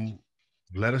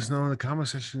 Let us know in the comment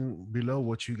section below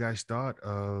what you guys thought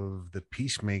of the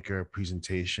Peacemaker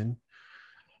presentation.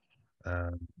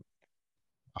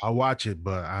 I'll watch it,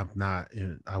 but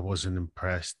I wasn't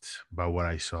impressed by what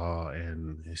I saw,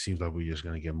 and it seems like we're just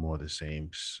gonna get more of the same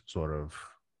sort of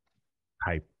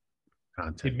hype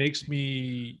content. It makes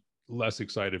me less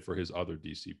excited for his other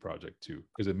DC project too,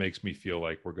 because it makes me feel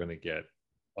like we're gonna get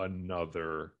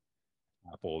another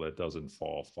apple that doesn't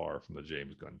fall far from the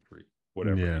James Gunn tree,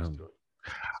 whatever he's doing.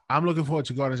 I'm looking forward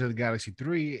to Guardians of the Galaxy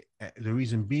 3. The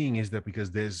reason being is that because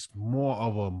there's more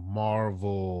of a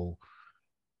Marvel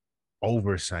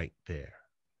oversight there,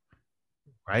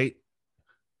 right?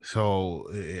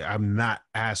 So I'm not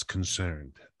as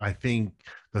concerned. I think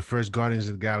the first Guardians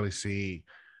of the Galaxy,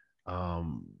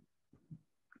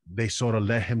 they sort of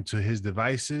let him to his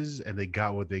devices and they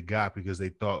got what they got because they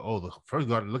thought, oh, the first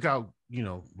Guardian, look how,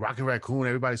 Rocket Raccoon,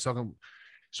 everybody's talking.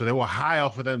 So they were high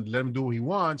off of them, let him do what he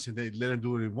wants, and they let him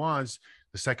do what he wants.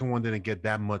 The second one didn't get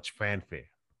that much fanfare.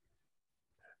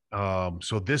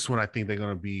 So this one, I think they're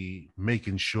going to be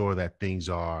making sure that things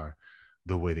are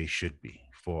the way they should be You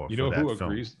for know that who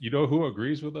film. agrees? You know who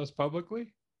agrees with us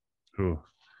publicly? Who?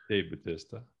 Dave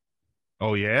Batista.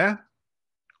 Oh yeah.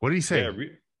 What did he Yeah.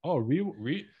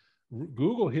 say?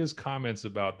 Google his comments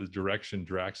about the direction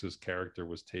Drax's character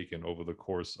was taken over the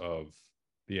course of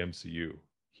the MCU.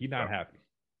 He not happy.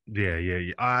 Yeah, yeah,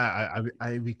 yeah.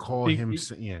 I recall Think him.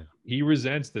 he, Yeah, he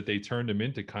resents that they turned him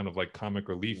into kind of like comic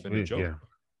relief and a yeah, joke.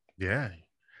 yeah.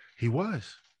 He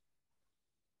was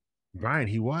Brian.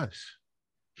 He was.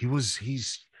 He was.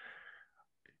 He's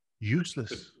But,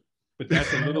 useless. but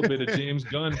that's a little bit of James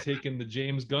Gunn taking the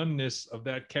James Gunness of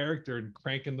that character and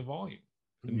cranking the volume.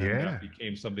 And then that Yeah,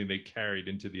 became something they carried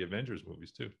into the Avengers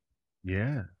movies too.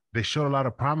 yeah. They showed a lot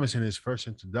of promise in his first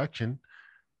introduction,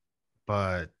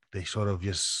 but they sort of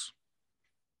just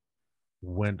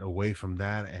went away from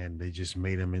that, and they just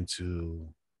made him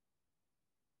into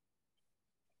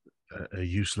a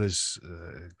useless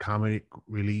comedy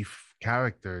relief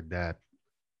character that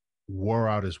wore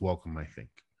out his welcome, I think.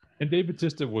 And Dave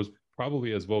Batista was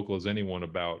probably as vocal as anyone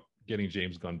about getting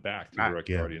James Gunn back to direct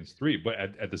Yeah, Guardians 3, but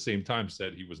at the same time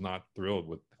said he was not thrilled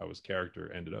with how his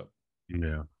character ended up.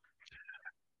 yeah.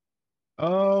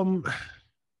 Um,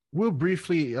 we'll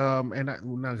briefly, we're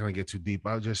not gonna get too deep.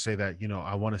 I'll just say that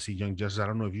I want to see Young Justice. I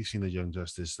don't know if you've seen the Young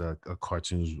Justice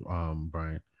cartoons,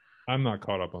 Brian. I'm not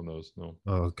caught up on those. No.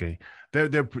 Oh, okay,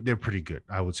 they're pretty good.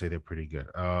 I would say they're pretty good.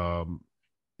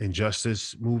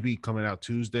 Injustice movie coming out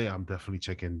Tuesday. I'm definitely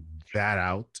checking that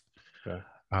out. Okay.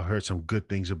 I've heard some good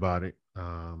things about it.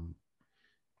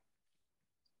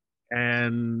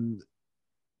 And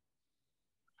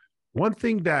one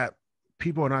thing that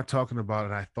people are not talking about,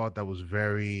 and I thought that was I'm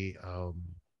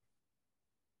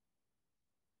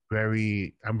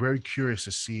very curious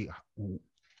to see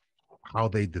how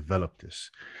they develop this.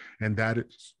 And that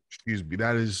is, excuse me,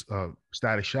 that is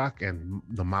Static Shock and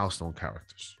the Milestone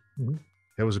characters. Mm-hmm.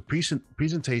 There was a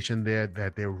presentation there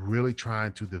that they're really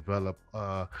trying to develop.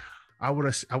 I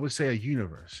would say a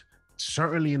universe,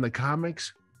 certainly in the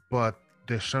comics, but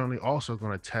they're certainly also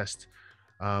going to test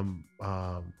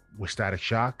with Static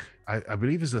Shock. I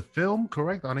believe it's a film,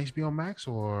 correct, on HBO Max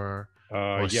or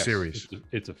a Yes, series.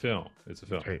 it's a film. It's a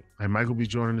film. Okay, and Michael B.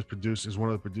 Jordan is one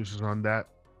of the producers on that,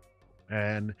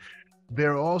 and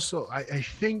they're also I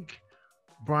think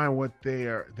Brian what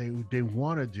they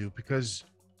want to do, because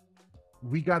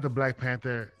we got the Black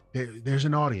Panther. There's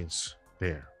an audience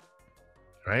there,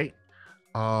 right?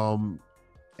 And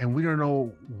we don't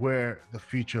know where the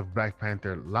future of Black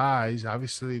Panther lies.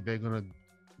 Obviously, they're gonna,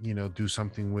 do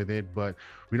something with it, but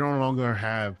we no longer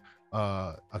have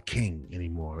a king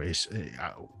anymore.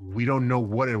 We don't know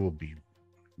what it will be.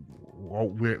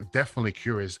 We're definitely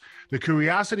curious. The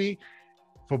curiosity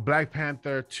for Black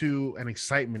Panther 2 and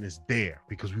excitement is there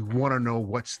because we want to know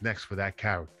what's next for that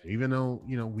character, even though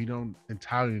we don't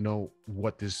entirely know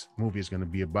what this movie is going to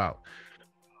be about.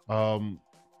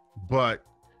 But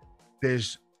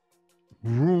there's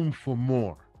room for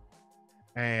more,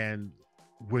 and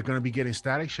we're going to be getting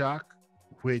Static Shock,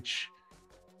 which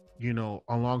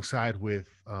alongside with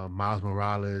Miles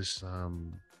Morales,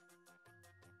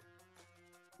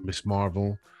 Miss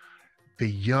Marvel, the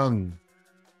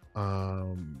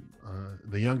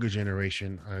the younger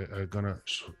generation are gonna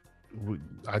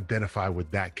identify with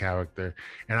that character,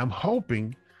 and I'm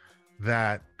hoping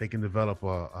that they can develop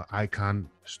a icon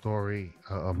story,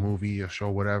 a movie, a show,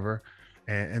 whatever,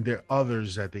 and there are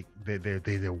others that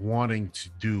they're wanting to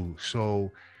do.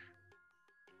 So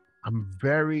I'm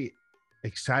very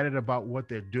excited about what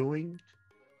they're doing.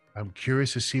 I'm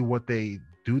curious to see what they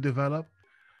do develop.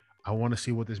 I want to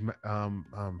see what this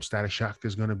Static Shock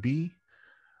is going to be.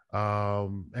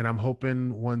 And I'm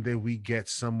hoping one day we get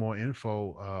some more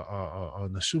info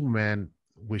on the Superman,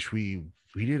 which we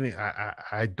didn't.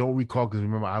 I don't recall, because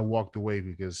remember I walked away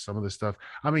because some of the stuff.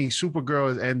 I mean,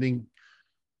 Supergirl is ending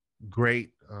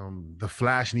great. The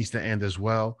Flash needs to end as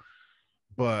well,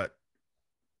 but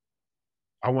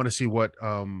I want to see what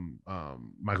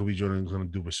Michael B. Jordan is going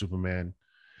to do with Superman,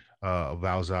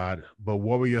 Valzad. But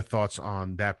what were your thoughts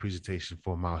on that presentation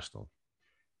for Milestone?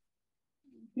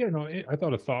 Yeah, no, I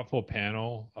thought a thoughtful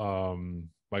panel.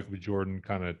 Michael B. Jordan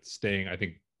kind of staying. I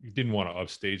think he didn't want to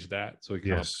upstage that, so he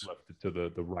kind of left it to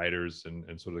the writers and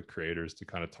sort of the creators to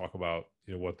kind of talk about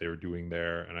what they were doing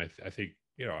there. And I think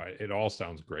it all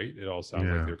sounds great. It all sounds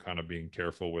like they're kind of being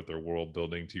careful with their world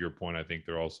building. To your point, I think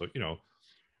they're also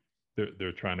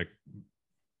they're trying to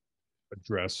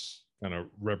address kind of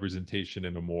representation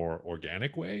in a more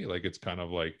organic way. Like it's kind of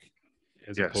like,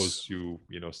 as opposed to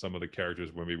some of the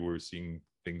characters where maybe we're seeing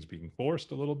things being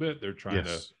forced a little bit. They're trying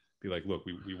to be like, look,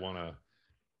 we want to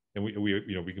and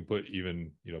we can put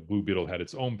even, Blue Beetle had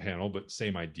its own panel, but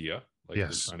same idea. Like they're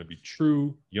Yes. trying to be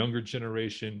true, younger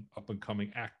generation, up and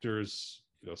coming actors,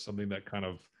 something that kind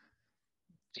of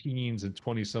teens and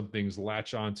 20 somethings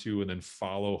latch onto and then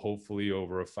follow hopefully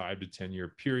over a 5 to 10 year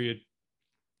period.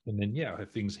 And then, yeah, if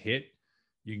things hit,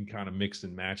 you can kind of mix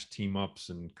and match team ups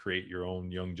and create your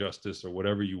own Young Justice or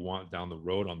whatever you want down the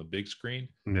road on the big screen.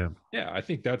 Yeah. Yeah, I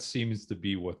think that seems to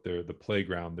be what the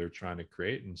playground they're trying to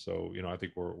create. And so, I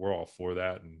think we're all for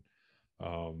that.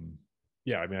 And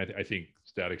yeah, I mean, I think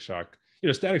Static Shock,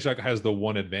 Static Shock has the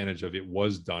one advantage of it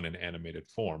was done in animated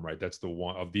form, right? That's the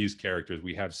one of these characters.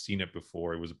 We have seen it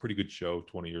before. It was a pretty good show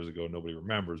 20 years ago. Nobody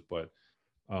remembers, but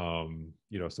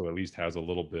so at least has a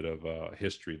little bit of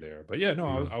history there. But yeah, no,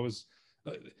 uh, I was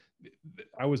not,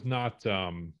 I was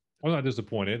not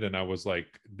disappointed, and I was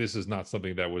like, this is not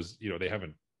something that was, they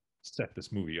haven't set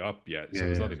this movie up yet, so Yeah.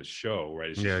 there's Yeah. nothing to show,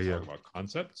 right? It's Yeah. just Yeah. talk about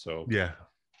concept. So Yeah.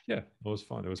 yeah, it was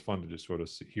fun. It was fun to just sort of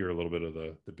hear a little bit of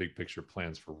the big picture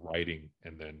plans for writing,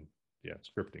 and then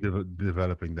scripting.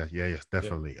 Developing that. Yeah, yes, Yeah.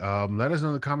 definitely. Let us know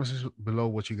in the comments below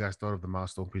what you guys thought of the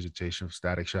milestone presentation of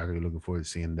Static Shock. Are you looking forward to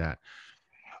seeing that?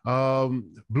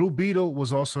 Blue Beetle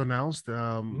was also announced.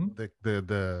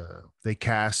 Mhm. They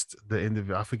cast the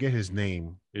individual. I forget his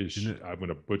name. I'm going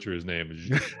to butcher his name.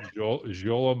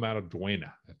 Jolo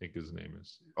Maraduena, I think his name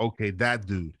is. Okay, that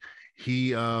dude.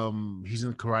 He's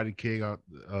in Karate Kid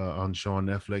on show on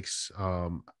Netflix.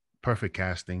 Perfect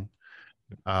casting.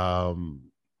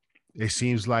 Um, it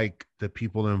seems like the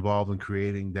people involved in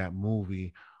creating that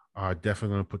movie are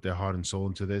definitely going to put their heart and soul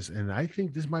into this, and I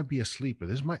think this might be a sleeper.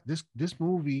 This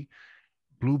movie,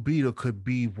 Blue Beetle, could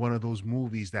be one of those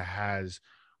movies that has,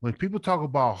 when people talk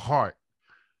about heart,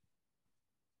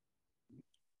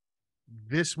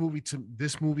 this movie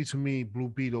to me, Blue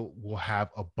Beetle, will have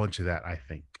a bunch of that, I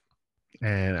think.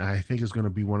 And I think it's going to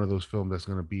be one of those films that's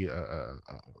going to be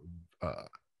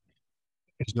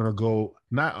it's going to go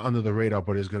not under the radar,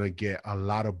 but it's going to get a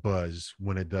lot of buzz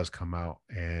when it does come out,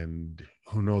 and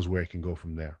who knows where it can go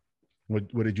from there. What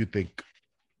did you think?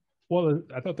 Well,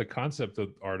 I thought the concept of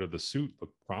art of the suit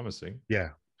looked promising. Yeah.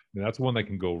 And that's one that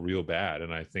can go real bad,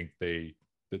 and I think the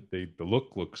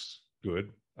look looks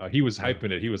good. He was hyping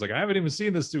it. He was like, I haven't even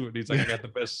seen the suit. And he's like, I got the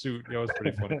best suit. It's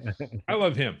pretty funny. I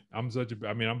love him. I'm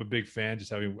a big fan. Just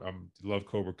having love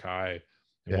Cobra Kai and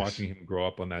Yes. watching him grow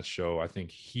up on that show. I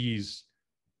think he's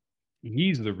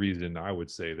the reason I would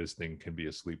say this thing can be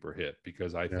a sleeper hit,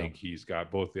 because I think he's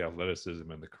got both the athleticism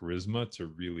and the charisma to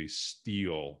really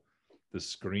steal the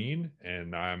screen,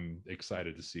 and I'm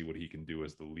excited to see what he can do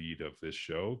as the lead of this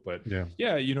show. But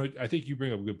yeah, I think you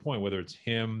bring up a good point, whether it's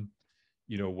him,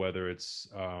 whether it's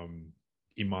Iman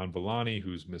Vellani,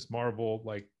 who's Miss Marvel,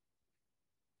 like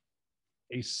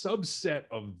a subset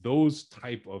of those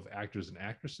type of actors and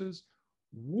actresses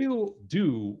will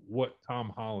do what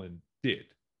Tom Holland did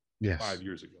 5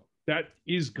 years ago. That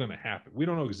is going to happen. We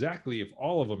don't know exactly if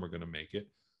all of them are going to make it,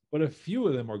 but a few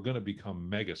of them are going to become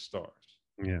mega stars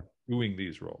doing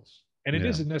these roles. And it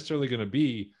isn't necessarily going to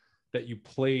be that you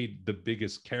played the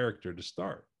biggest character to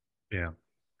start. Yeah,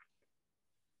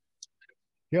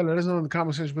 let us know in the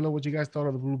comment section below what you guys thought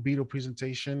of the Blue Beetle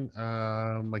presentation.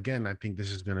 Again, I think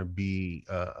this is going to be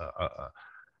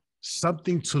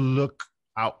something to look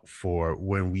out for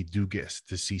when we do get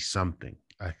to see something.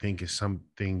 I think it's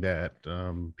something that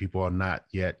people are not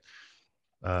yet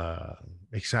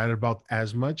excited about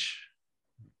as much,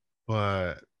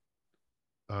 but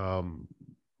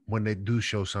when they do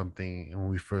show something, and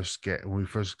when we first get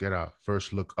our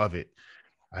first look of it,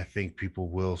 I think people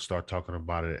will start talking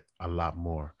about it a lot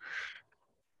more.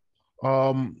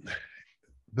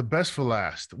 The best for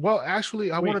last. Well,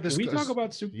 actually, I want to discuss. Can we talk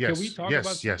about Yes, Can we talk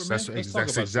about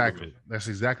Superman? That's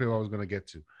exactly what I was going to get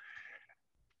to.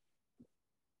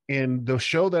 In the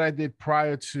show that I did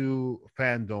prior to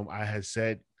Fandome, I had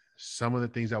said some of the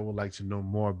things I would like to know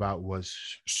more about was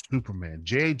Superman,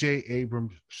 J.J.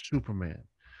 Abrams' Superman,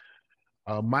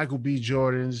 Michael B.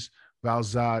 Jordan's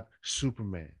Val-Zod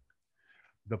Superman,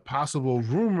 the possible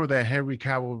rumor that Henry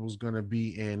Cavill was going to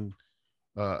be in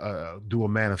do a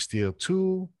Man of Steel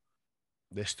 2.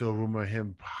 There's still rumor of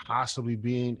him possibly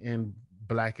being in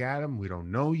Black Adam. We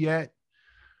don't know yet.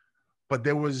 But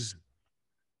there was,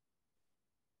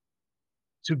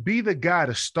 to be the guy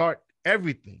to start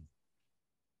everything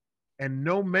and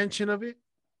no mention of it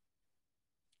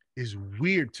is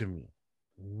weird to me.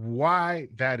 Why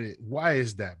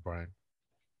is that, Brian?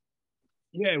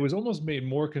 Yeah, it was almost made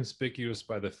more conspicuous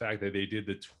by the fact that they did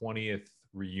the 20th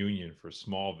reunion for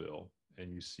Smallville,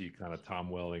 and you see kind of Tom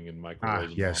Welling and Michael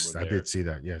Rosenbaum. Yes, I did see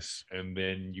that. Yes. And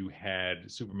then you had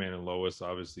Superman and Lois,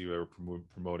 obviously they were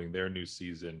promoting their new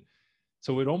season.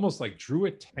 So it almost like drew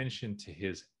attention to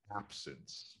his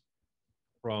absence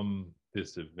from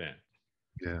this event.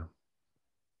 Yeah.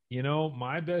 You know,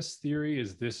 my best theory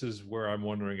is this is where I'm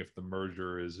wondering if the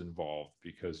merger is involved,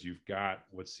 because you've got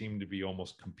what seem to be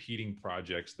almost competing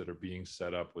projects that are being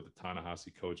set up with the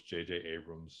Ta-Nehisi coach J.J.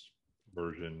 Abrams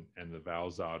version and the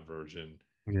Val-Zod version.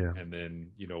 Yeah. And then,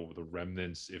 you know, the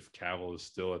remnants, if Cavill is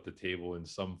still at the table in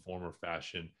some form or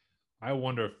fashion. I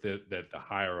wonder if the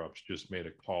higher ups just made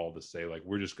a call to say, like,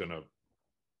 we're just going to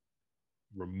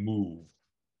remove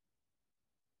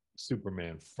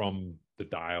Superman from the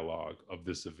dialogue of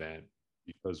this event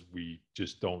because we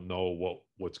just don't know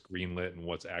what's greenlit and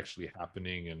what's actually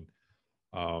happening. And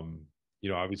you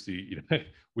know, obviously, you know,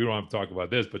 we don't have to talk about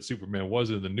this, but Superman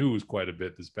was in the news quite a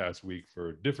bit this past week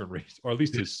for different reasons, or at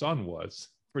least his son was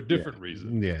for different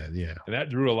reasons. Yeah. Yeah. And that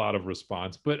drew a lot of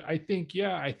response. But I think,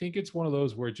 yeah, I think it's one of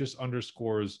those where it just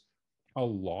underscores how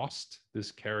lost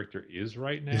this character is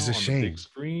right It's now a on the big shame.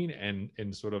 screen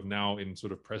and sort of now in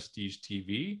sort of prestige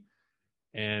TV.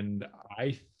 And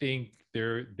I think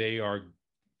they are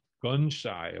gun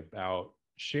shy about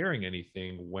sharing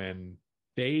anything when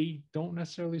they don't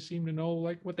necessarily seem to know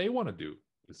like what they want to do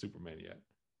with Superman yet.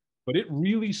 But it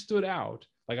really stood out.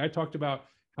 Like I talked about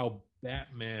how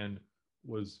Batman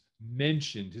was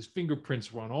mentioned, his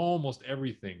fingerprints were on almost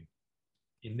everything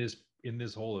in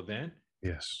this whole event.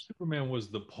 Yes. Superman was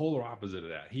the polar opposite of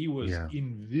that. He was Yeah.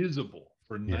 invisible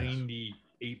for Yes.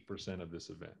 98% of this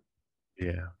event.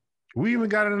 Yeah. We even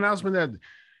got an announcement that,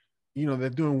 you know, they're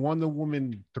doing Wonder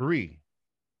Woman 3.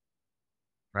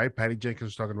 Right? Patty Jenkins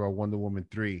was talking about Wonder Woman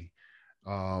 3.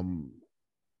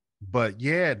 But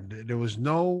yeah, there was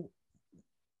no,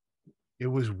 it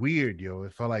was weird, yo.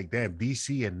 It felt like that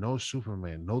DC and no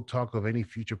Superman, no talk of any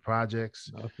future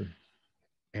projects. Nothing.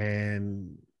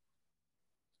 And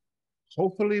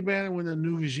hopefully, man, when the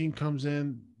new regime comes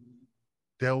in,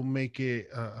 they'll make it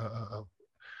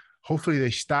hopefully they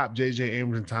stop JJ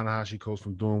Abrams and Ta-Nehisi Coates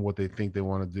from doing what they think they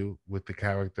want to do with the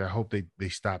character. I hope they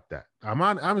stop that.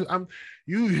 I'm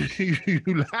you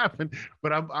you laughing,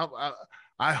 but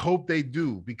I hope they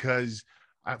do, because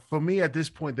for me at this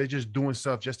point they're just doing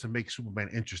stuff just to make Superman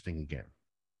interesting again.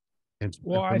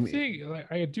 Well, And for I me, think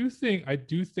like I do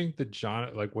think that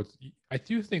John like what's I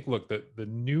do think look the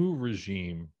new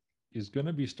regime is going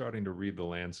to be starting to read the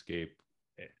landscape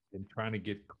and trying to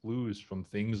get clues from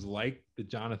things like the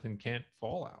Jonathan Kent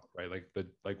fallout, right?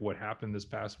 Like what happened this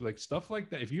past, like stuff like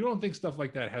that. If you don't think stuff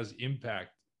like that has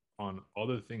impact on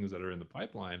other things that are in the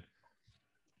pipeline,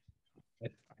 I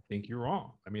think you're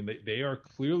wrong. I mean, they are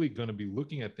clearly going to be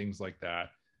looking at things like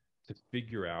that to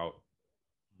figure out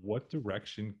what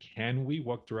direction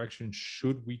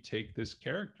should we take this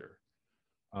character,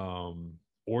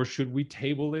 or should we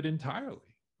table it entirely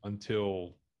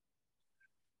until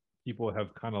people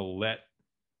have kind of let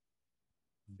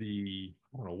the,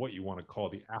 I don't know what you want to call,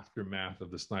 the aftermath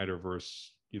of the Snyderverse,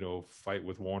 you know, fight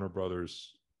with Warner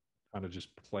Brothers kind of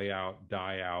just play out,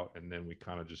 die out, and then we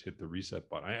kind of just hit the reset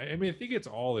button. I mean, I think it's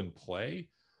all in play,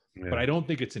 but I don't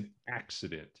think it's an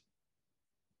accident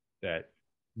that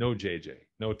no JJ,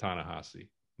 no Ta-Nehisi,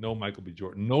 no Michael B.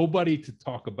 Jordan, nobody to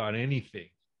talk about anything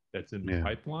that's in the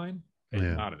pipeline. It's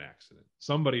not an accident.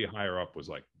 Somebody higher up was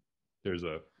like, there's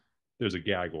a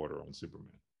gag order on Superman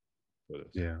for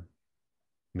this. Yeah.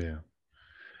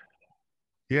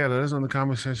 Let us know in the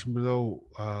comment section below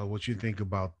what you think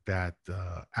about that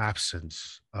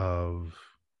absence of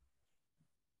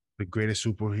the greatest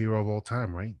superhero of all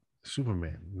time, right?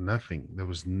 Superman. Nothing. There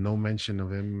was no mention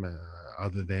of him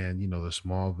other than, you know, the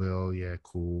Smallville. Yeah,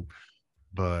 cool.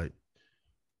 But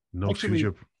no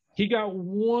future. He got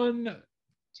one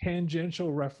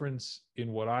tangential reference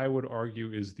in what I would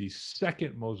argue is the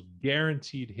second most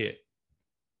guaranteed hit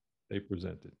they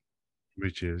presented,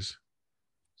 which is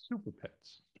Super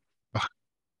Pets.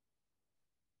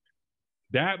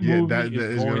 That movie that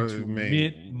is going to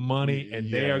mint money, and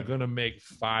they are going to make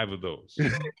 5 of those.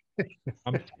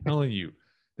 I'm telling you,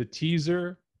 the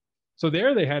teaser. So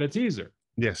there they had a teaser.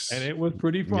 Yes. And it was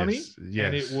pretty funny. Yes.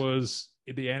 And it was,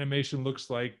 the animation looks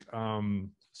like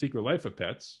Secret Life of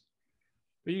Pets.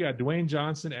 But you got Dwayne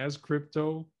Johnson as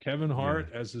Crypto, Kevin Hart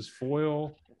as his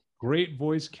foil. Great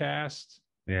voice cast.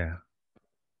 Yeah.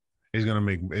 He's gonna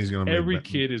make. Every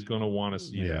kid is gonna want to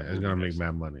see that. It's gonna make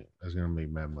mad money. It's gonna make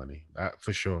mad money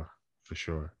for sure.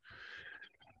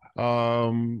 Let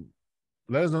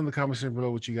us know in the comment section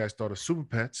below what you guys thought of Super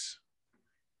Pets.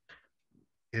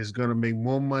 Is gonna make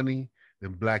more money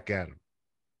than Black Adam.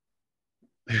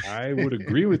 I would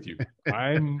agree with you.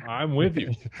 I'm with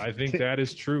you. I think that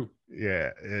is true. Yeah,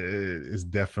 it's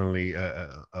definitely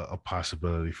a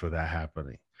possibility for that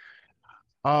happening.